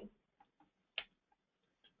bad thing.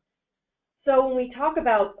 So when we talk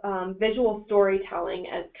about visual storytelling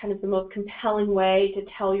as kind of the most compelling way to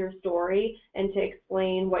tell your story and to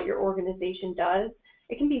explain what your organization does,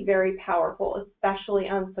 it can be very powerful, especially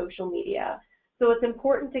on social media. So it's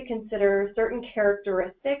important to consider certain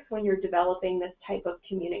characteristics when you're developing this type of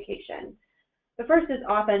communication. The first is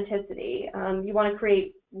authenticity. You want to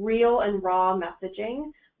create real and raw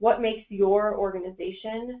messaging. What makes your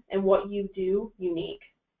organization and what you do unique?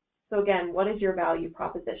 So again, what is your value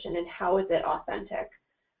proposition and how is it authentic?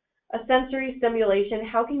 A sensory stimulation,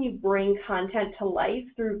 how can you bring content to life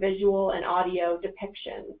through visual and audio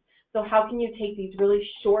depictions? So how can you take these really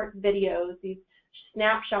short videos, these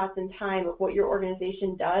snapshots in time of what your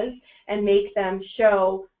organization does and make them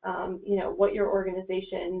show, what your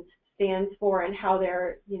organization stands for and how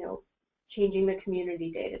they're, changing the community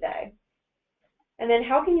day to day. And then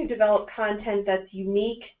how can you develop content that's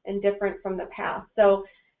unique and different from the past? So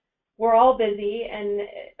we're all busy, and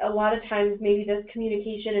a lot of times maybe this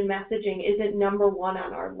communication and messaging isn't number one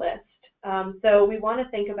on our list. So we want to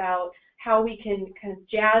think about how we can kind of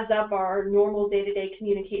jazz up our normal day-to-day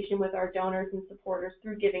communication with our donors and supporters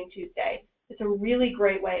through Giving Tuesday. It's a really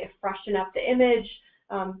great way to freshen up the image,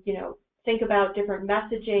 think about different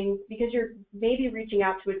messaging, because you're maybe reaching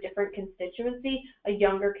out to a different constituency, a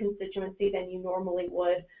younger constituency than you normally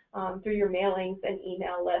would through your mailings and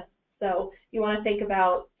email lists. So you want to think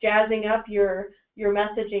about jazzing up your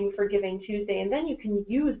messaging for Giving Tuesday, and then you can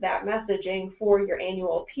use that messaging for your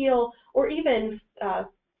annual appeal or even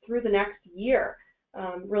through the next year.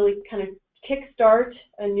 Really kind of kickstart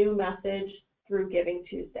a new message through Giving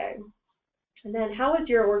Tuesday. And then how is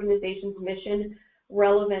your organization's mission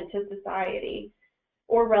relevant to society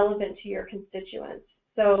or relevant to your constituents?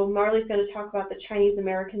 So Marley's going to talk about the Chinese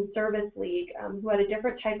American Service League, who had a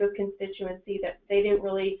different type of constituency that they didn't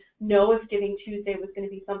really know if Giving Tuesday was going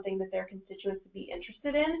to be something that their constituents would be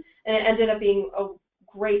interested in, and it ended up being a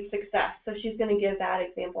great success. So she's going to give that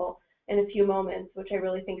example in a few moments, which I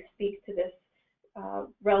really think speaks to this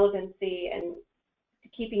relevancy and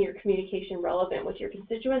keeping your communication relevant with your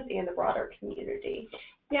constituents and the broader community.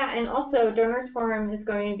 Yeah, and also Donors Forum is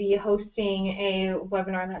going to be hosting a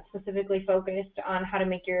webinar that's specifically focused on how to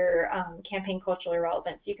make your campaign culturally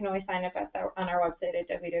relevant. So you can always sign up on our website at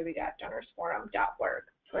www.donorsforum.org.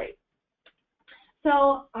 Great.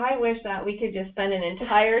 So I wish that we could just spend an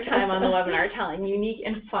entire time on the webinar telling unique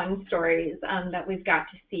and fun stories that we've got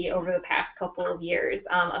to see over the past couple of years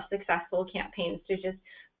of successful campaigns to just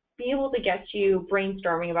be able to get you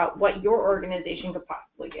brainstorming about what your organization could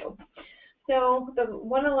possibly do. So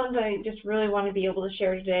one of the ones I just really want to be able to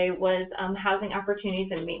share today was housing opportunities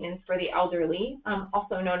and maintenance for the elderly,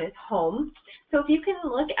 also known as HOME. So if you can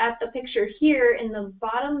look at the picture here in the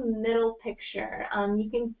bottom middle picture, you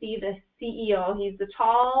can see the CEO. He's the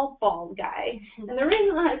tall, bald guy. And the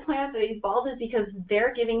reason that I point out that he's bald is because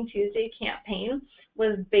their Giving Tuesday campaign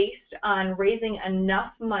was based on raising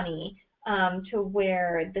enough money to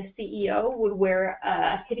where the CEO would wear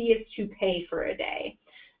a hideous toupee for a day.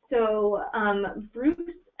 So Bruce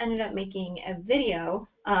ended up making a video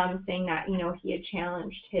saying that, he had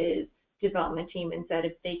challenged his development team and said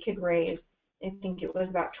if they could raise, I think it was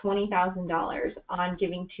about $20,000 on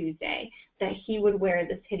Giving Tuesday, that he would wear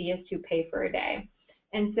this hideous toupee for a day.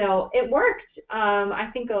 And so it worked. I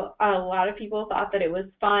think a lot of people thought that it was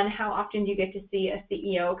fun. How often do you get to see a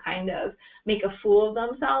CEO kind of make a fool of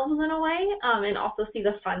themselves in a way, and also see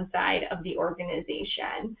the fun side of the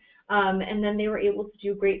organization? And then they were able to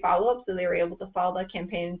do great follow-up, so they were able to follow the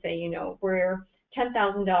campaign and say, we're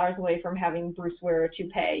 $10,000 away from having Bruce wear a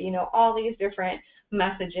toupee, all these different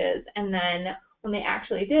messages. And then when they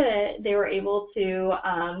actually did it, they were able to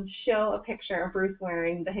show a picture of Bruce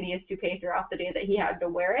wearing the hideous toupee throughout the day that he had to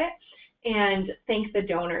wear it, and thank the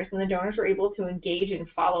donors. And the donors were able to engage and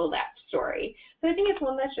follow that story. So I think it's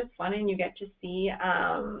one that's just fun, and you get to see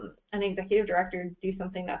an executive director do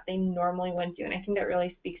something that they normally wouldn't do. And I think that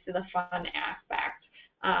really speaks to the fun aspect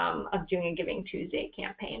of doing a Giving Tuesday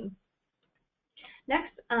campaign.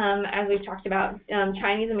 Next, as we've talked about,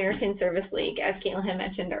 Chinese American Service League, as Caitlin had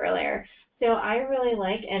mentioned earlier. So I really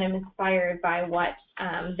like and am inspired by what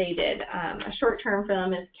they did. A short term for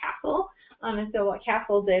them is Castle. And so what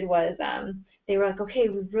Castle did was they were like, okay,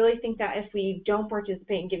 we really think that if we don't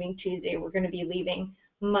participate in Giving Tuesday, we're going to be leaving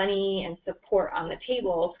money and support on the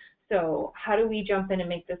table. So how do we jump in and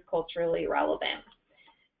make this culturally relevant?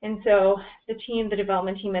 And so the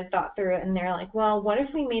development team had thought through it, and they're like, well, what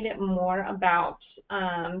if we made it more about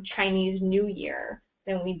Chinese New Year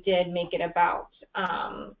than we did make it about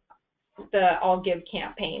the All Give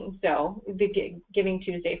campaign, so the Giving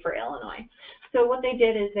Tuesday for Illinois. So what they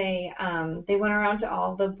did is they went around to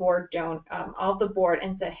all the board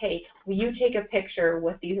and said, hey, will you take a picture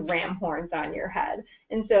with these ram horns on your head?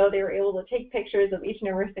 And so they were able to take pictures of each and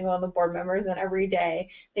every single one of the board members, and every day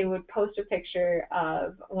they would post a picture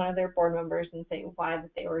of one of their board members and say why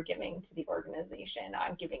that they were giving to the organization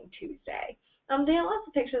on Giving Tuesday. They had lots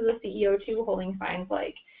of pictures of the CEO too, holding signs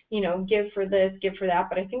like, you know, give for this, give for that.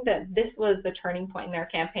 But I think that this was the turning point in their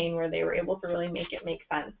campaign where they were able to really make it make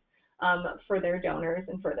sense for their donors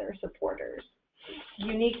and for their supporters.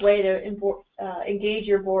 Unique way to engage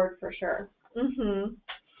your board for sure. Mm-hmm.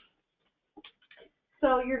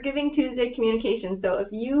 So your Giving Tuesday communication. So if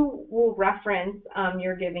you will reference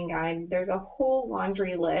your giving guide, there's a whole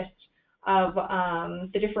laundry list of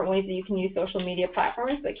the different ways that you can use social media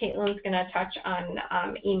platforms, but Caitlin's going to touch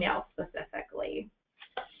on email specifically.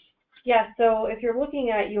 Yeah, so if you're looking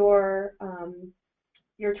at your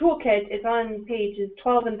toolkit, it's on pages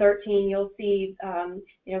 12 and 13. You'll see,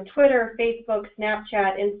 you know, Twitter, Facebook,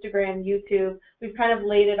 Snapchat, Instagram, YouTube. We've kind of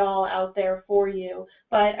laid it all out there for you.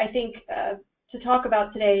 But I think to talk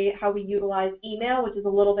about today how we utilize email, which is a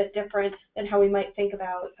little bit different than how we might think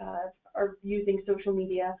about or using social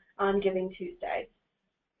media on Giving Tuesday.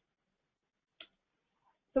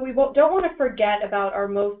 So we don't want to forget about our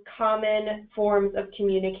most common forms of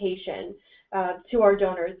communication to our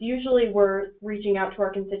donors. Usually we're reaching out to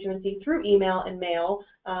our constituency through email and mail,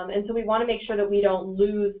 and so we want to make sure that we don't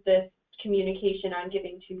lose this communication on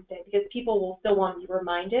Giving Tuesday, because people will still want to be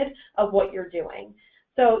reminded of what you're doing.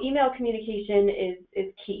 So email communication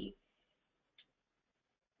is key.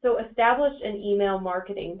 So establish an email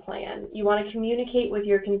marketing plan. You want to communicate with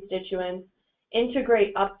your constituents,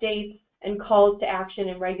 integrate updates and calls to action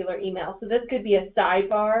in regular email. So this could be a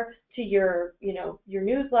sidebar to your, you know, your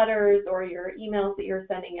newsletters or your emails that you're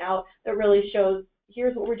sending out that really shows,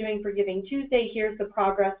 here's what we're doing for Giving Tuesday, here's the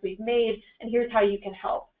progress we've made, and here's how you can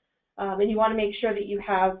help. And you want to make sure that you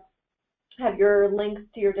have your links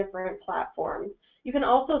to your different platforms. You can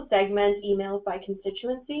also segment emails by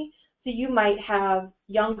constituency. So you might have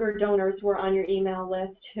younger donors who are on your email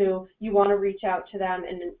list who you want to reach out to them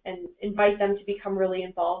and invite them to become really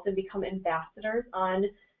involved and become ambassadors on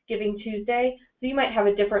Giving Tuesday. So you might have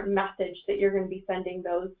a different message that you're going to be sending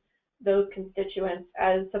those constituents,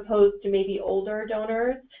 as opposed to maybe older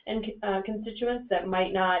donors and constituents that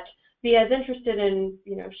might not be as interested in,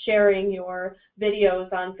 you know, sharing your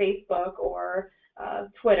videos on Facebook or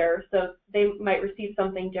Twitter, so they might receive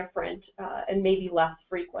something different and maybe less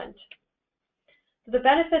frequent. So the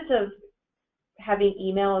benefits of having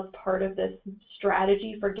email as part of this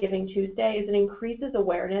strategy for Giving Tuesday is it increases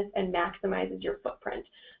awareness and maximizes your footprint.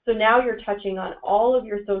 So now you're touching on all of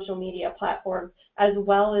your social media platforms as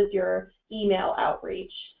well as your email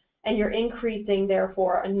outreach, and you're increasing,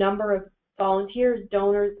 therefore, a number of volunteers,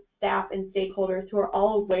 donors, staff, and stakeholders who are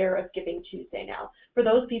all aware of Giving Tuesday now. For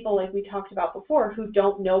those people, like we talked about before, who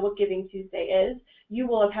don't know what Giving Tuesday is, you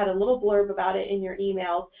will have had a little blurb about it in your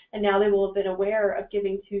emails, and now they will have been aware of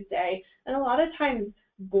Giving Tuesday. And a lot of times,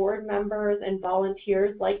 board members and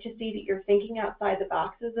volunteers like to see that you're thinking outside the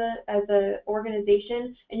box as an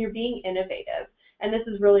organization, and you're being innovative. And this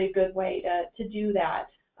is really a good way to do that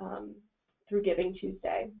through Giving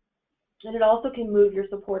Tuesday. And it also can move your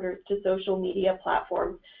supporters to social media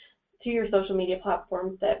platforms,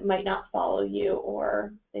 that might not follow you,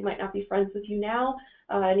 or they might not be friends with you now.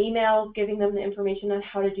 An email giving them the information on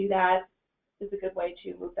how to do that is a good way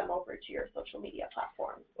to move them over to your social media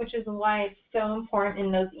platforms. Which is why it's so important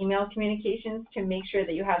in those email communications to make sure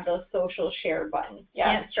that you have those social share buttons.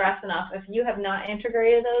 Yeah. Can't stress enough. If you have not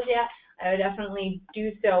integrated those yet, I would definitely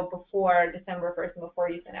do so before December 1st and before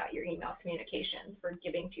you send out your email communications for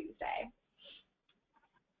Giving Tuesday.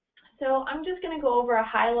 So I'm just going to go over a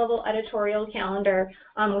high-level editorial calendar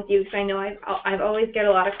with you, because I know I've always get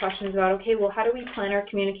a lot of questions about, okay, well, how do we plan our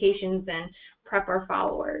communications and prep our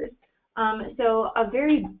followers? So a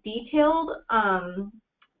very detailed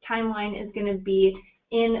timeline is going to be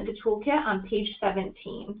in the toolkit on page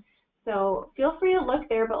 17. So feel free to look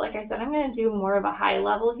there, but like I said, I'm going to do more of a high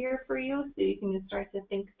level here for you so you can just start to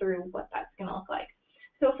think through what that's going to look like.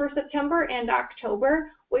 So for September and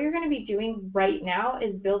October, what you're going to be doing right now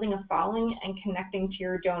is building a following and connecting to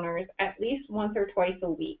your donors at least once or twice a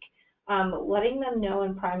week, letting them know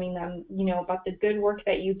and priming them, you know, about the good work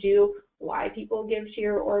that you do, why people give to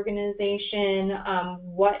your organization,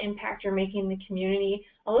 what impact you're making in the community,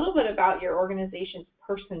 a little bit about your organization's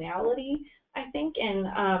personality, I think,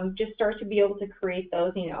 and just start to be able to create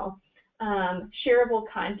those, you know, shareable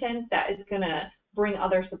content that is going to bring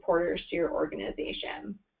other supporters to your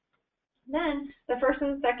organization. Then the first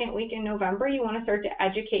and second week in November, you want to start to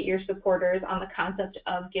educate your supporters on the concept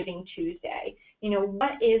of Giving Tuesday.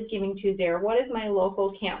 what is Giving Tuesday, or what is my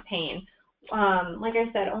local campaign? Like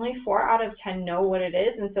I said, only 4 out of 10 know what it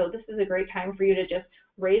is, and so this is a great time for you to just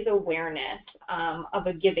raise awareness of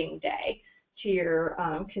a giving day to your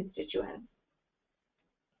constituents.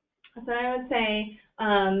 So I would say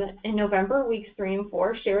in November, weeks 3 and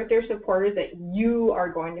 4, share with your supporters that you are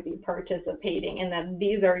going to be participating and that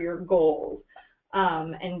these are your goals.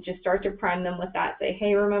 And just start to prime them with that. Say,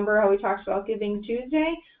 hey, remember how we talked about Giving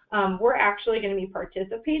Tuesday? We're actually going to be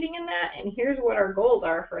participating in that, and here's what our goals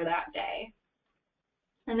are for that day.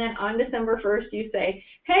 And then on December 1st, you say,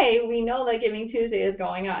 hey, we know that Giving Tuesday is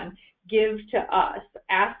going on. Give to us.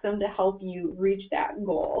 Ask them to help you reach that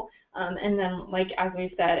goal. And then, like as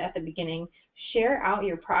we said at the beginning, share out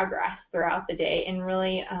your progress throughout the day and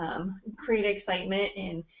really create excitement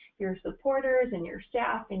in your supporters and your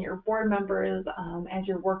staff and your board members as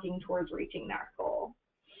you're working towards reaching that goal.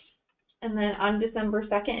 And then on December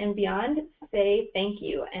 2nd and beyond, say thank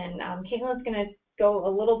you. And Caitlin's going to go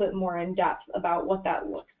a little bit more in depth about what that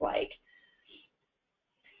looks like.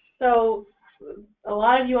 So a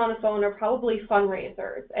lot of you on the phone are probably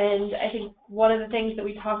fundraisers, and I think one of the things that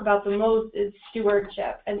we talk about the most is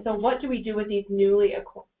stewardship. And so what do we do with these newly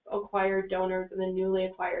acquired donors and the newly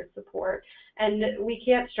acquired support? And we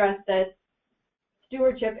can't stress that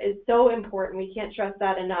stewardship is so important. We can't stress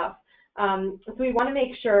that enough. So we want to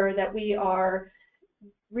make sure that we are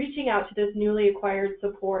reaching out to this newly acquired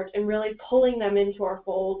support and really pulling them into our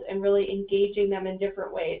fold and really engaging them in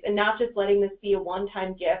different ways, and not just letting this be a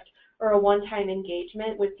one-time gift or a one-time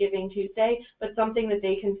engagement with Giving Tuesday, but something that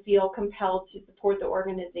they can feel compelled to support the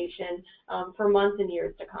organization for months and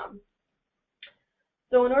years to come.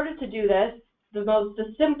 So in order to do this,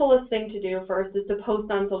 the simplest thing to do first is to post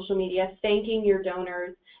on social media thanking your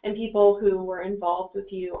donors and people who were involved with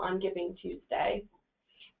you on Giving Tuesday.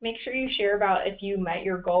 Make sure you share about if you met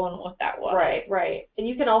your goal and what that was. Right. And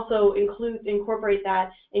you can also incorporate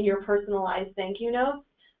that in your personalized thank you notes.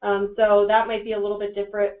 So that might be a little bit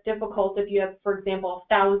difficult if you have, for example,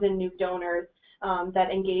 1,000 new donors that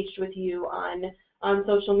engaged with you on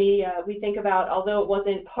social media. We think about, although it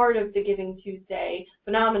wasn't part of the Giving Tuesday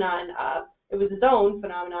phenomenon, it was its own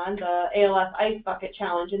phenomenon, the ALS Ice Bucket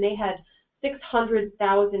Challenge, and they had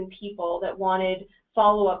 600,000 people that wanted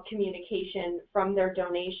follow-up communication from their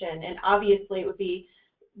donation, and obviously it would be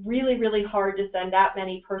really, really hard to send that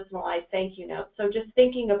many personalized thank you notes. So just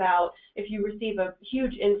thinking about if you receive a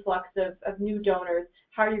huge influx of new donors,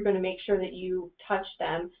 how are you going to make sure that you touch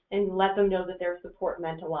them and let them know that their support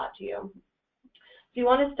meant a lot to you. If you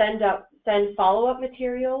want to send follow-up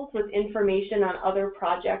materials with information on other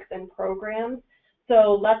projects and programs,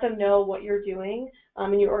 so let them know what you're doing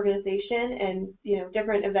in your organization and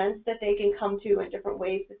different events that they can come to and different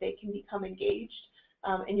ways that they can become engaged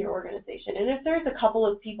in your organization. And if there's a couple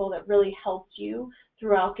of people that really helped you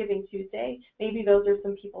throughout Giving Tuesday, maybe those are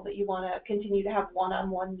some people that you want to continue to have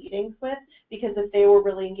one-on-one meetings with, because if they were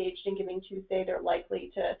really engaged in Giving Tuesday,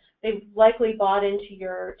 they've likely bought into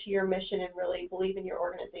your mission and really believe in your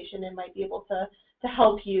organization and might be able to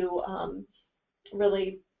help you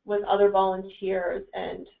really with other volunteers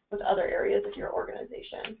and with other areas of your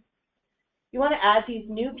organization. You want to add these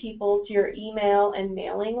new people to your email and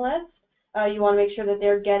mailing list. You want to make sure that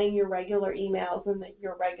they're getting your regular emails and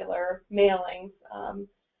your regular mailings,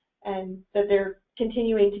 and that they're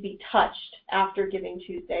continuing to be touched after Giving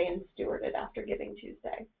Tuesday and stewarded after Giving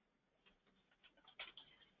Tuesday.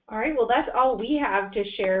 All right, well, that's all we have to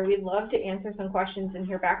share. We'd love to answer some questions and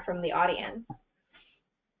hear back from the audience.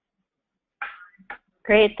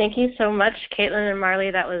 Great, thank you so much, Caitlin and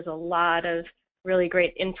Marley. That was a lot of really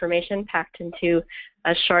great information packed into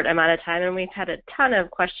a short amount of time, and we've had a ton of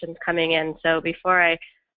questions coming in. So before I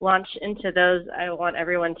launch into those, I want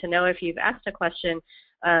everyone to know if you've asked a question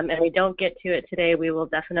and we don't get to it today, we will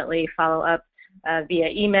definitely follow up via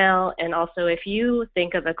email. And also, if you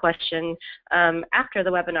think of a question after the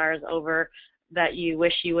webinar is over that you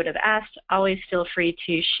wish you would have asked, always feel free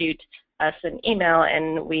to shoot us an email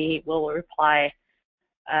and we will reply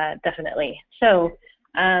definitely. So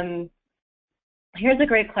here's a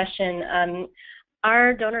great question.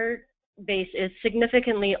 Our donor base is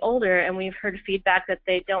significantly older, and we've heard feedback that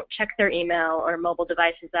they don't check their email or mobile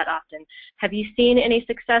devices that often. Have you seen any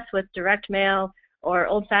success with direct mail or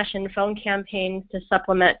old-fashioned phone campaigns to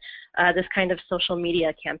supplement this kind of social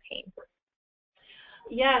media campaign?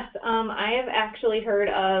 Yes, I have actually heard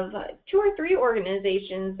of 2 or 3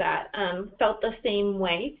 organizations that felt the same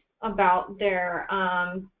way about their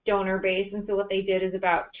donor base, and so what they did is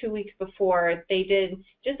about 2 weeks before, they did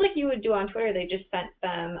just like you would do on Twitter. They just sent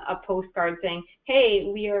them a postcard saying, "Hey,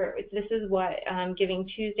 this is what Giving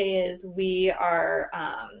Tuesday is. We are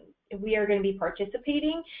we are going to be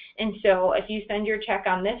participating. And so if you send your check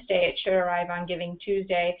on this day, it should arrive on Giving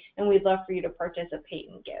Tuesday, and we'd love for you to participate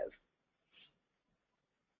and give.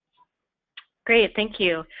 Great, thank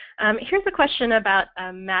you. Here's a question about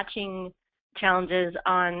matching challenges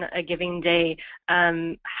on a giving day.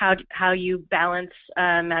 How you balance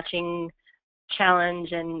matching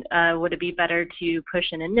challenge, and would it be better to push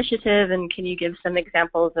an initiative? And can you give some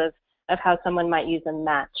examples of how someone might use a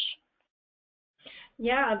match?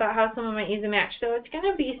 Yeah, about how someone might use a match. So it's going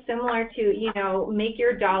to be similar to, make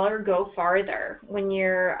your dollar go farther when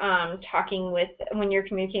you're when you're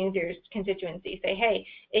communicating with your constituency. Say, hey,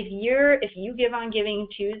 if you give on Giving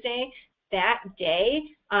Tuesday, that day,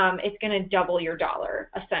 it's going to double your dollar,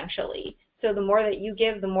 essentially. So the more that you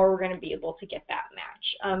give, the more we're going to be able to get that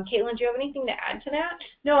match. Caitlin, do you have anything to add to that?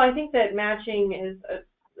 No, I think that matching is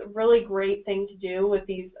a really great thing to do with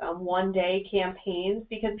these one-day campaigns,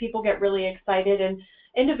 because people get really excited, and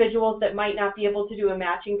individuals that might not be able to do a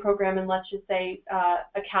matching program, and let's just say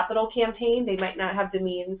a capital campaign, they might not have the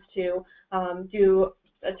means to do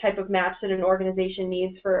a type of match that an organization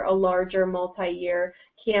needs for a larger multi-year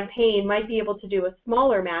campaign, might be able to do a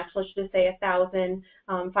smaller match, let's just say $1,000,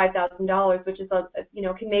 $5,000, which is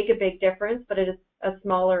can make a big difference, but it is a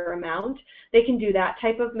smaller amount. They can do that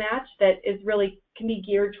type of match that can be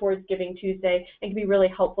geared towards Giving Tuesday and can be really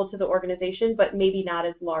helpful to the organization, but maybe not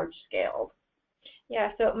as large scaled.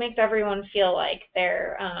 Yeah, so it makes everyone feel like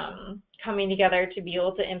they're coming together to be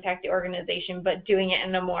able to impact the organization, but doing it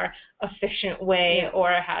in a more efficient way,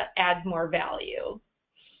 or adds more value.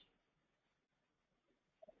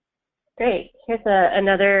 Great. Here's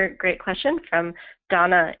another great question from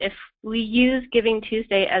Donna. If we use Giving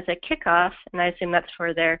Tuesday as a kickoff, and I assume that's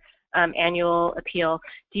for their annual appeal,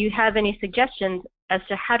 do you have any suggestions as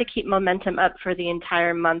to how to keep momentum up for the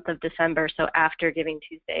entire month of December, so after Giving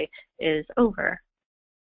Tuesday is over?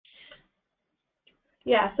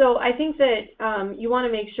 Yeah, so I think that you want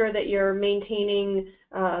to make sure that you're maintaining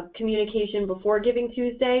communication before Giving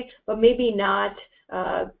Tuesday, but maybe not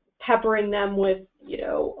peppering them with,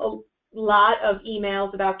 a lot of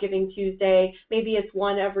emails about Giving Tuesday. Maybe it's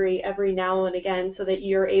one every now and again, so that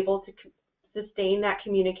you're able to sustain that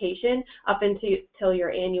communication up until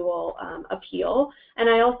your annual appeal. And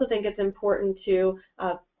I also think it's important to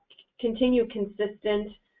continue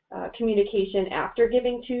consistent communication after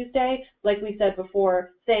Giving Tuesday, like we said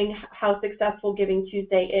before, saying how successful Giving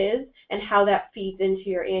Tuesday is and how that feeds into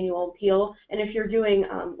your annual appeal. And if you're doing,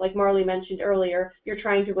 like Marley mentioned earlier, you're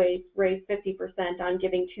trying to raise 50% on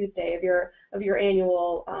Giving Tuesday of your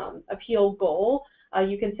annual appeal goal,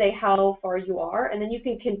 you can say how far you are, and then you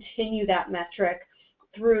can continue that metric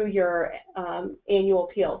through your annual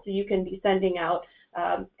appeal. So you can be sending out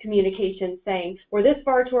communication saying, we're this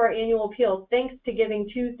far to our annual appeal thanks to Giving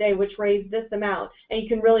Tuesday, which raised this amount, and you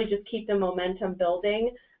can really just keep the momentum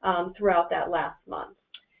building throughout that last month.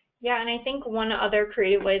 Yeah, and I think one other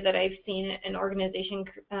creative way that I've seen an organization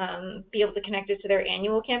be able to connect it to their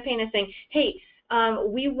annual campaign is saying, hey,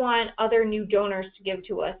 we want other new donors to give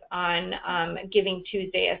to us on Giving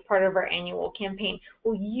Tuesday as part of our annual campaign.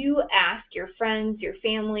 Will you ask your friends, your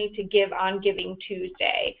family to give on Giving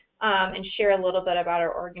Tuesday? And share a little bit about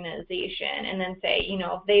our organization, and then say,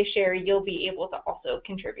 if they share, you'll be able to also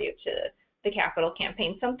contribute to the capital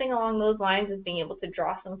campaign. Something along those lines is being able to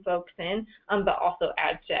draw some folks in, but also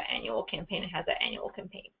add to the annual campaign. It has an annual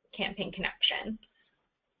campaign connection.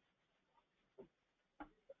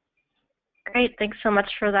 Great, thanks so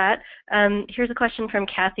much for that. Here's a question from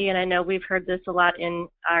Kathy, and I know we've heard this a lot in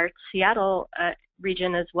our Seattle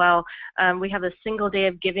region as well. We have a single day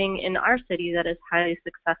of giving in our city that is highly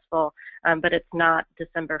successful, but it's not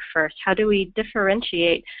December 1st. How do we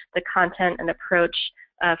differentiate the content and approach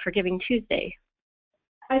for Giving Tuesday?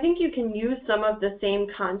 I think you can use some of the same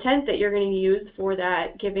content that you're going to use for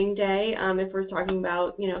that Giving Day, if we're talking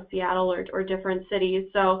about, Seattle or different cities.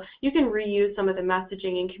 So you can reuse some of the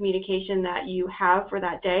messaging and communication that you have for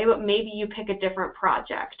that day, but maybe you pick a different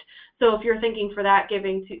project. So if you're thinking for that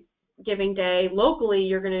Giving Day locally,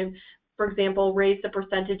 you're going to, for example, raise the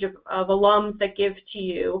percentage of alums that give to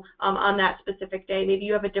you on that specific day. Maybe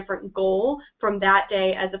you have a different goal from that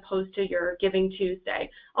day as opposed to your Giving Tuesday.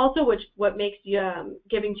 Also, what makes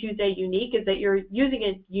Giving Tuesday unique is that you're using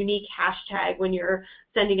a unique hashtag when you're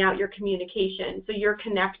sending out your communication. So you're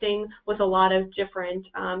connecting with a lot of different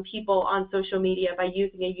people on social media by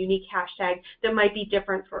using a unique hashtag that might be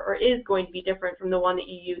different or is going to be different from the one that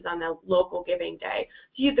you use on the local Giving Day.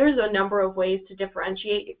 So there's a number of ways to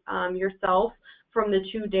differentiate yourself from the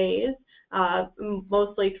 2 days.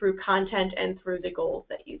 mostly through content and through the goals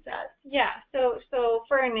that you set. Yeah, so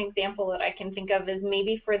for an example that I can think of is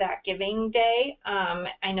maybe for that giving day,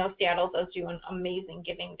 I know Seattle does do an amazing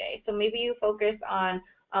giving day. So maybe you focus on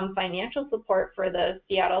financial support for the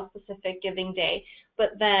Seattle specific giving day,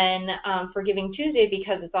 but then for Giving Tuesday,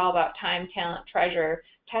 because it's all about time, talent, treasure,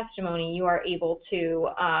 testimony, you are able to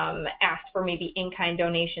ask for maybe in-kind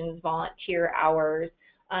donations, volunteer hours,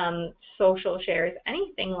 social shares,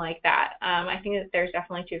 anything like that. I think that there's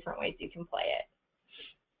definitely two different ways you can play it.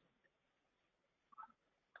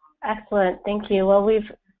 Excellent, thank you. Well, we've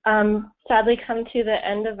sadly come to the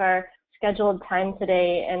end of our scheduled time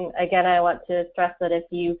today, and again, I want to stress that if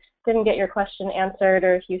you didn't get your question answered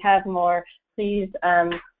or if you have more, please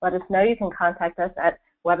let us know. You can contact us at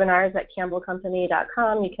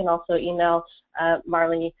webinars@campbellcompany.com. You can also email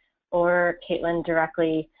Marley or Caitlin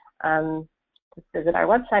directly. Just visit our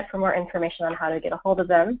website for more information on how to get a hold of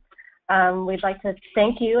them. We'd like to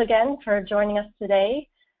thank you again for joining us today.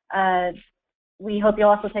 We hope you'll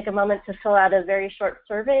also take a moment to fill out a very short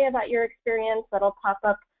survey about your experience that'll pop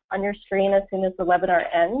up on your screen as soon as the webinar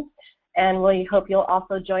ends. And we hope you'll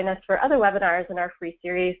also join us for other webinars in our free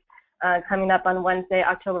series. Coming up on Wednesday,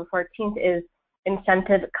 October 14th is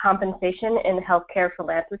Incentive Compensation in Healthcare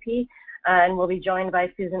Philanthropy. And we'll be joined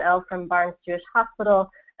by Susan L. from Barnes-Jewish Hospital.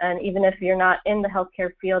 And even if you're not in the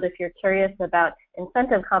healthcare field, if you're curious about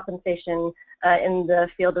incentive compensation in the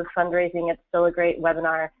field of fundraising, it's still a great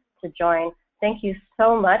webinar to join. Thank you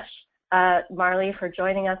so much, Marley, for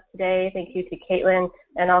joining us today. Thank you to Caitlin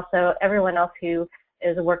and also everyone else who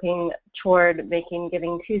is working toward making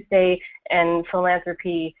Giving Tuesday and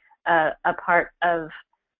philanthropy a part of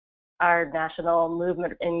our national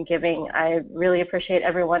movement in giving. I really appreciate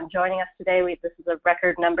everyone joining us today. This is a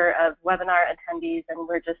record number of webinar attendees, and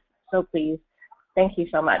we're just so pleased. Thank you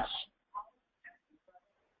so much.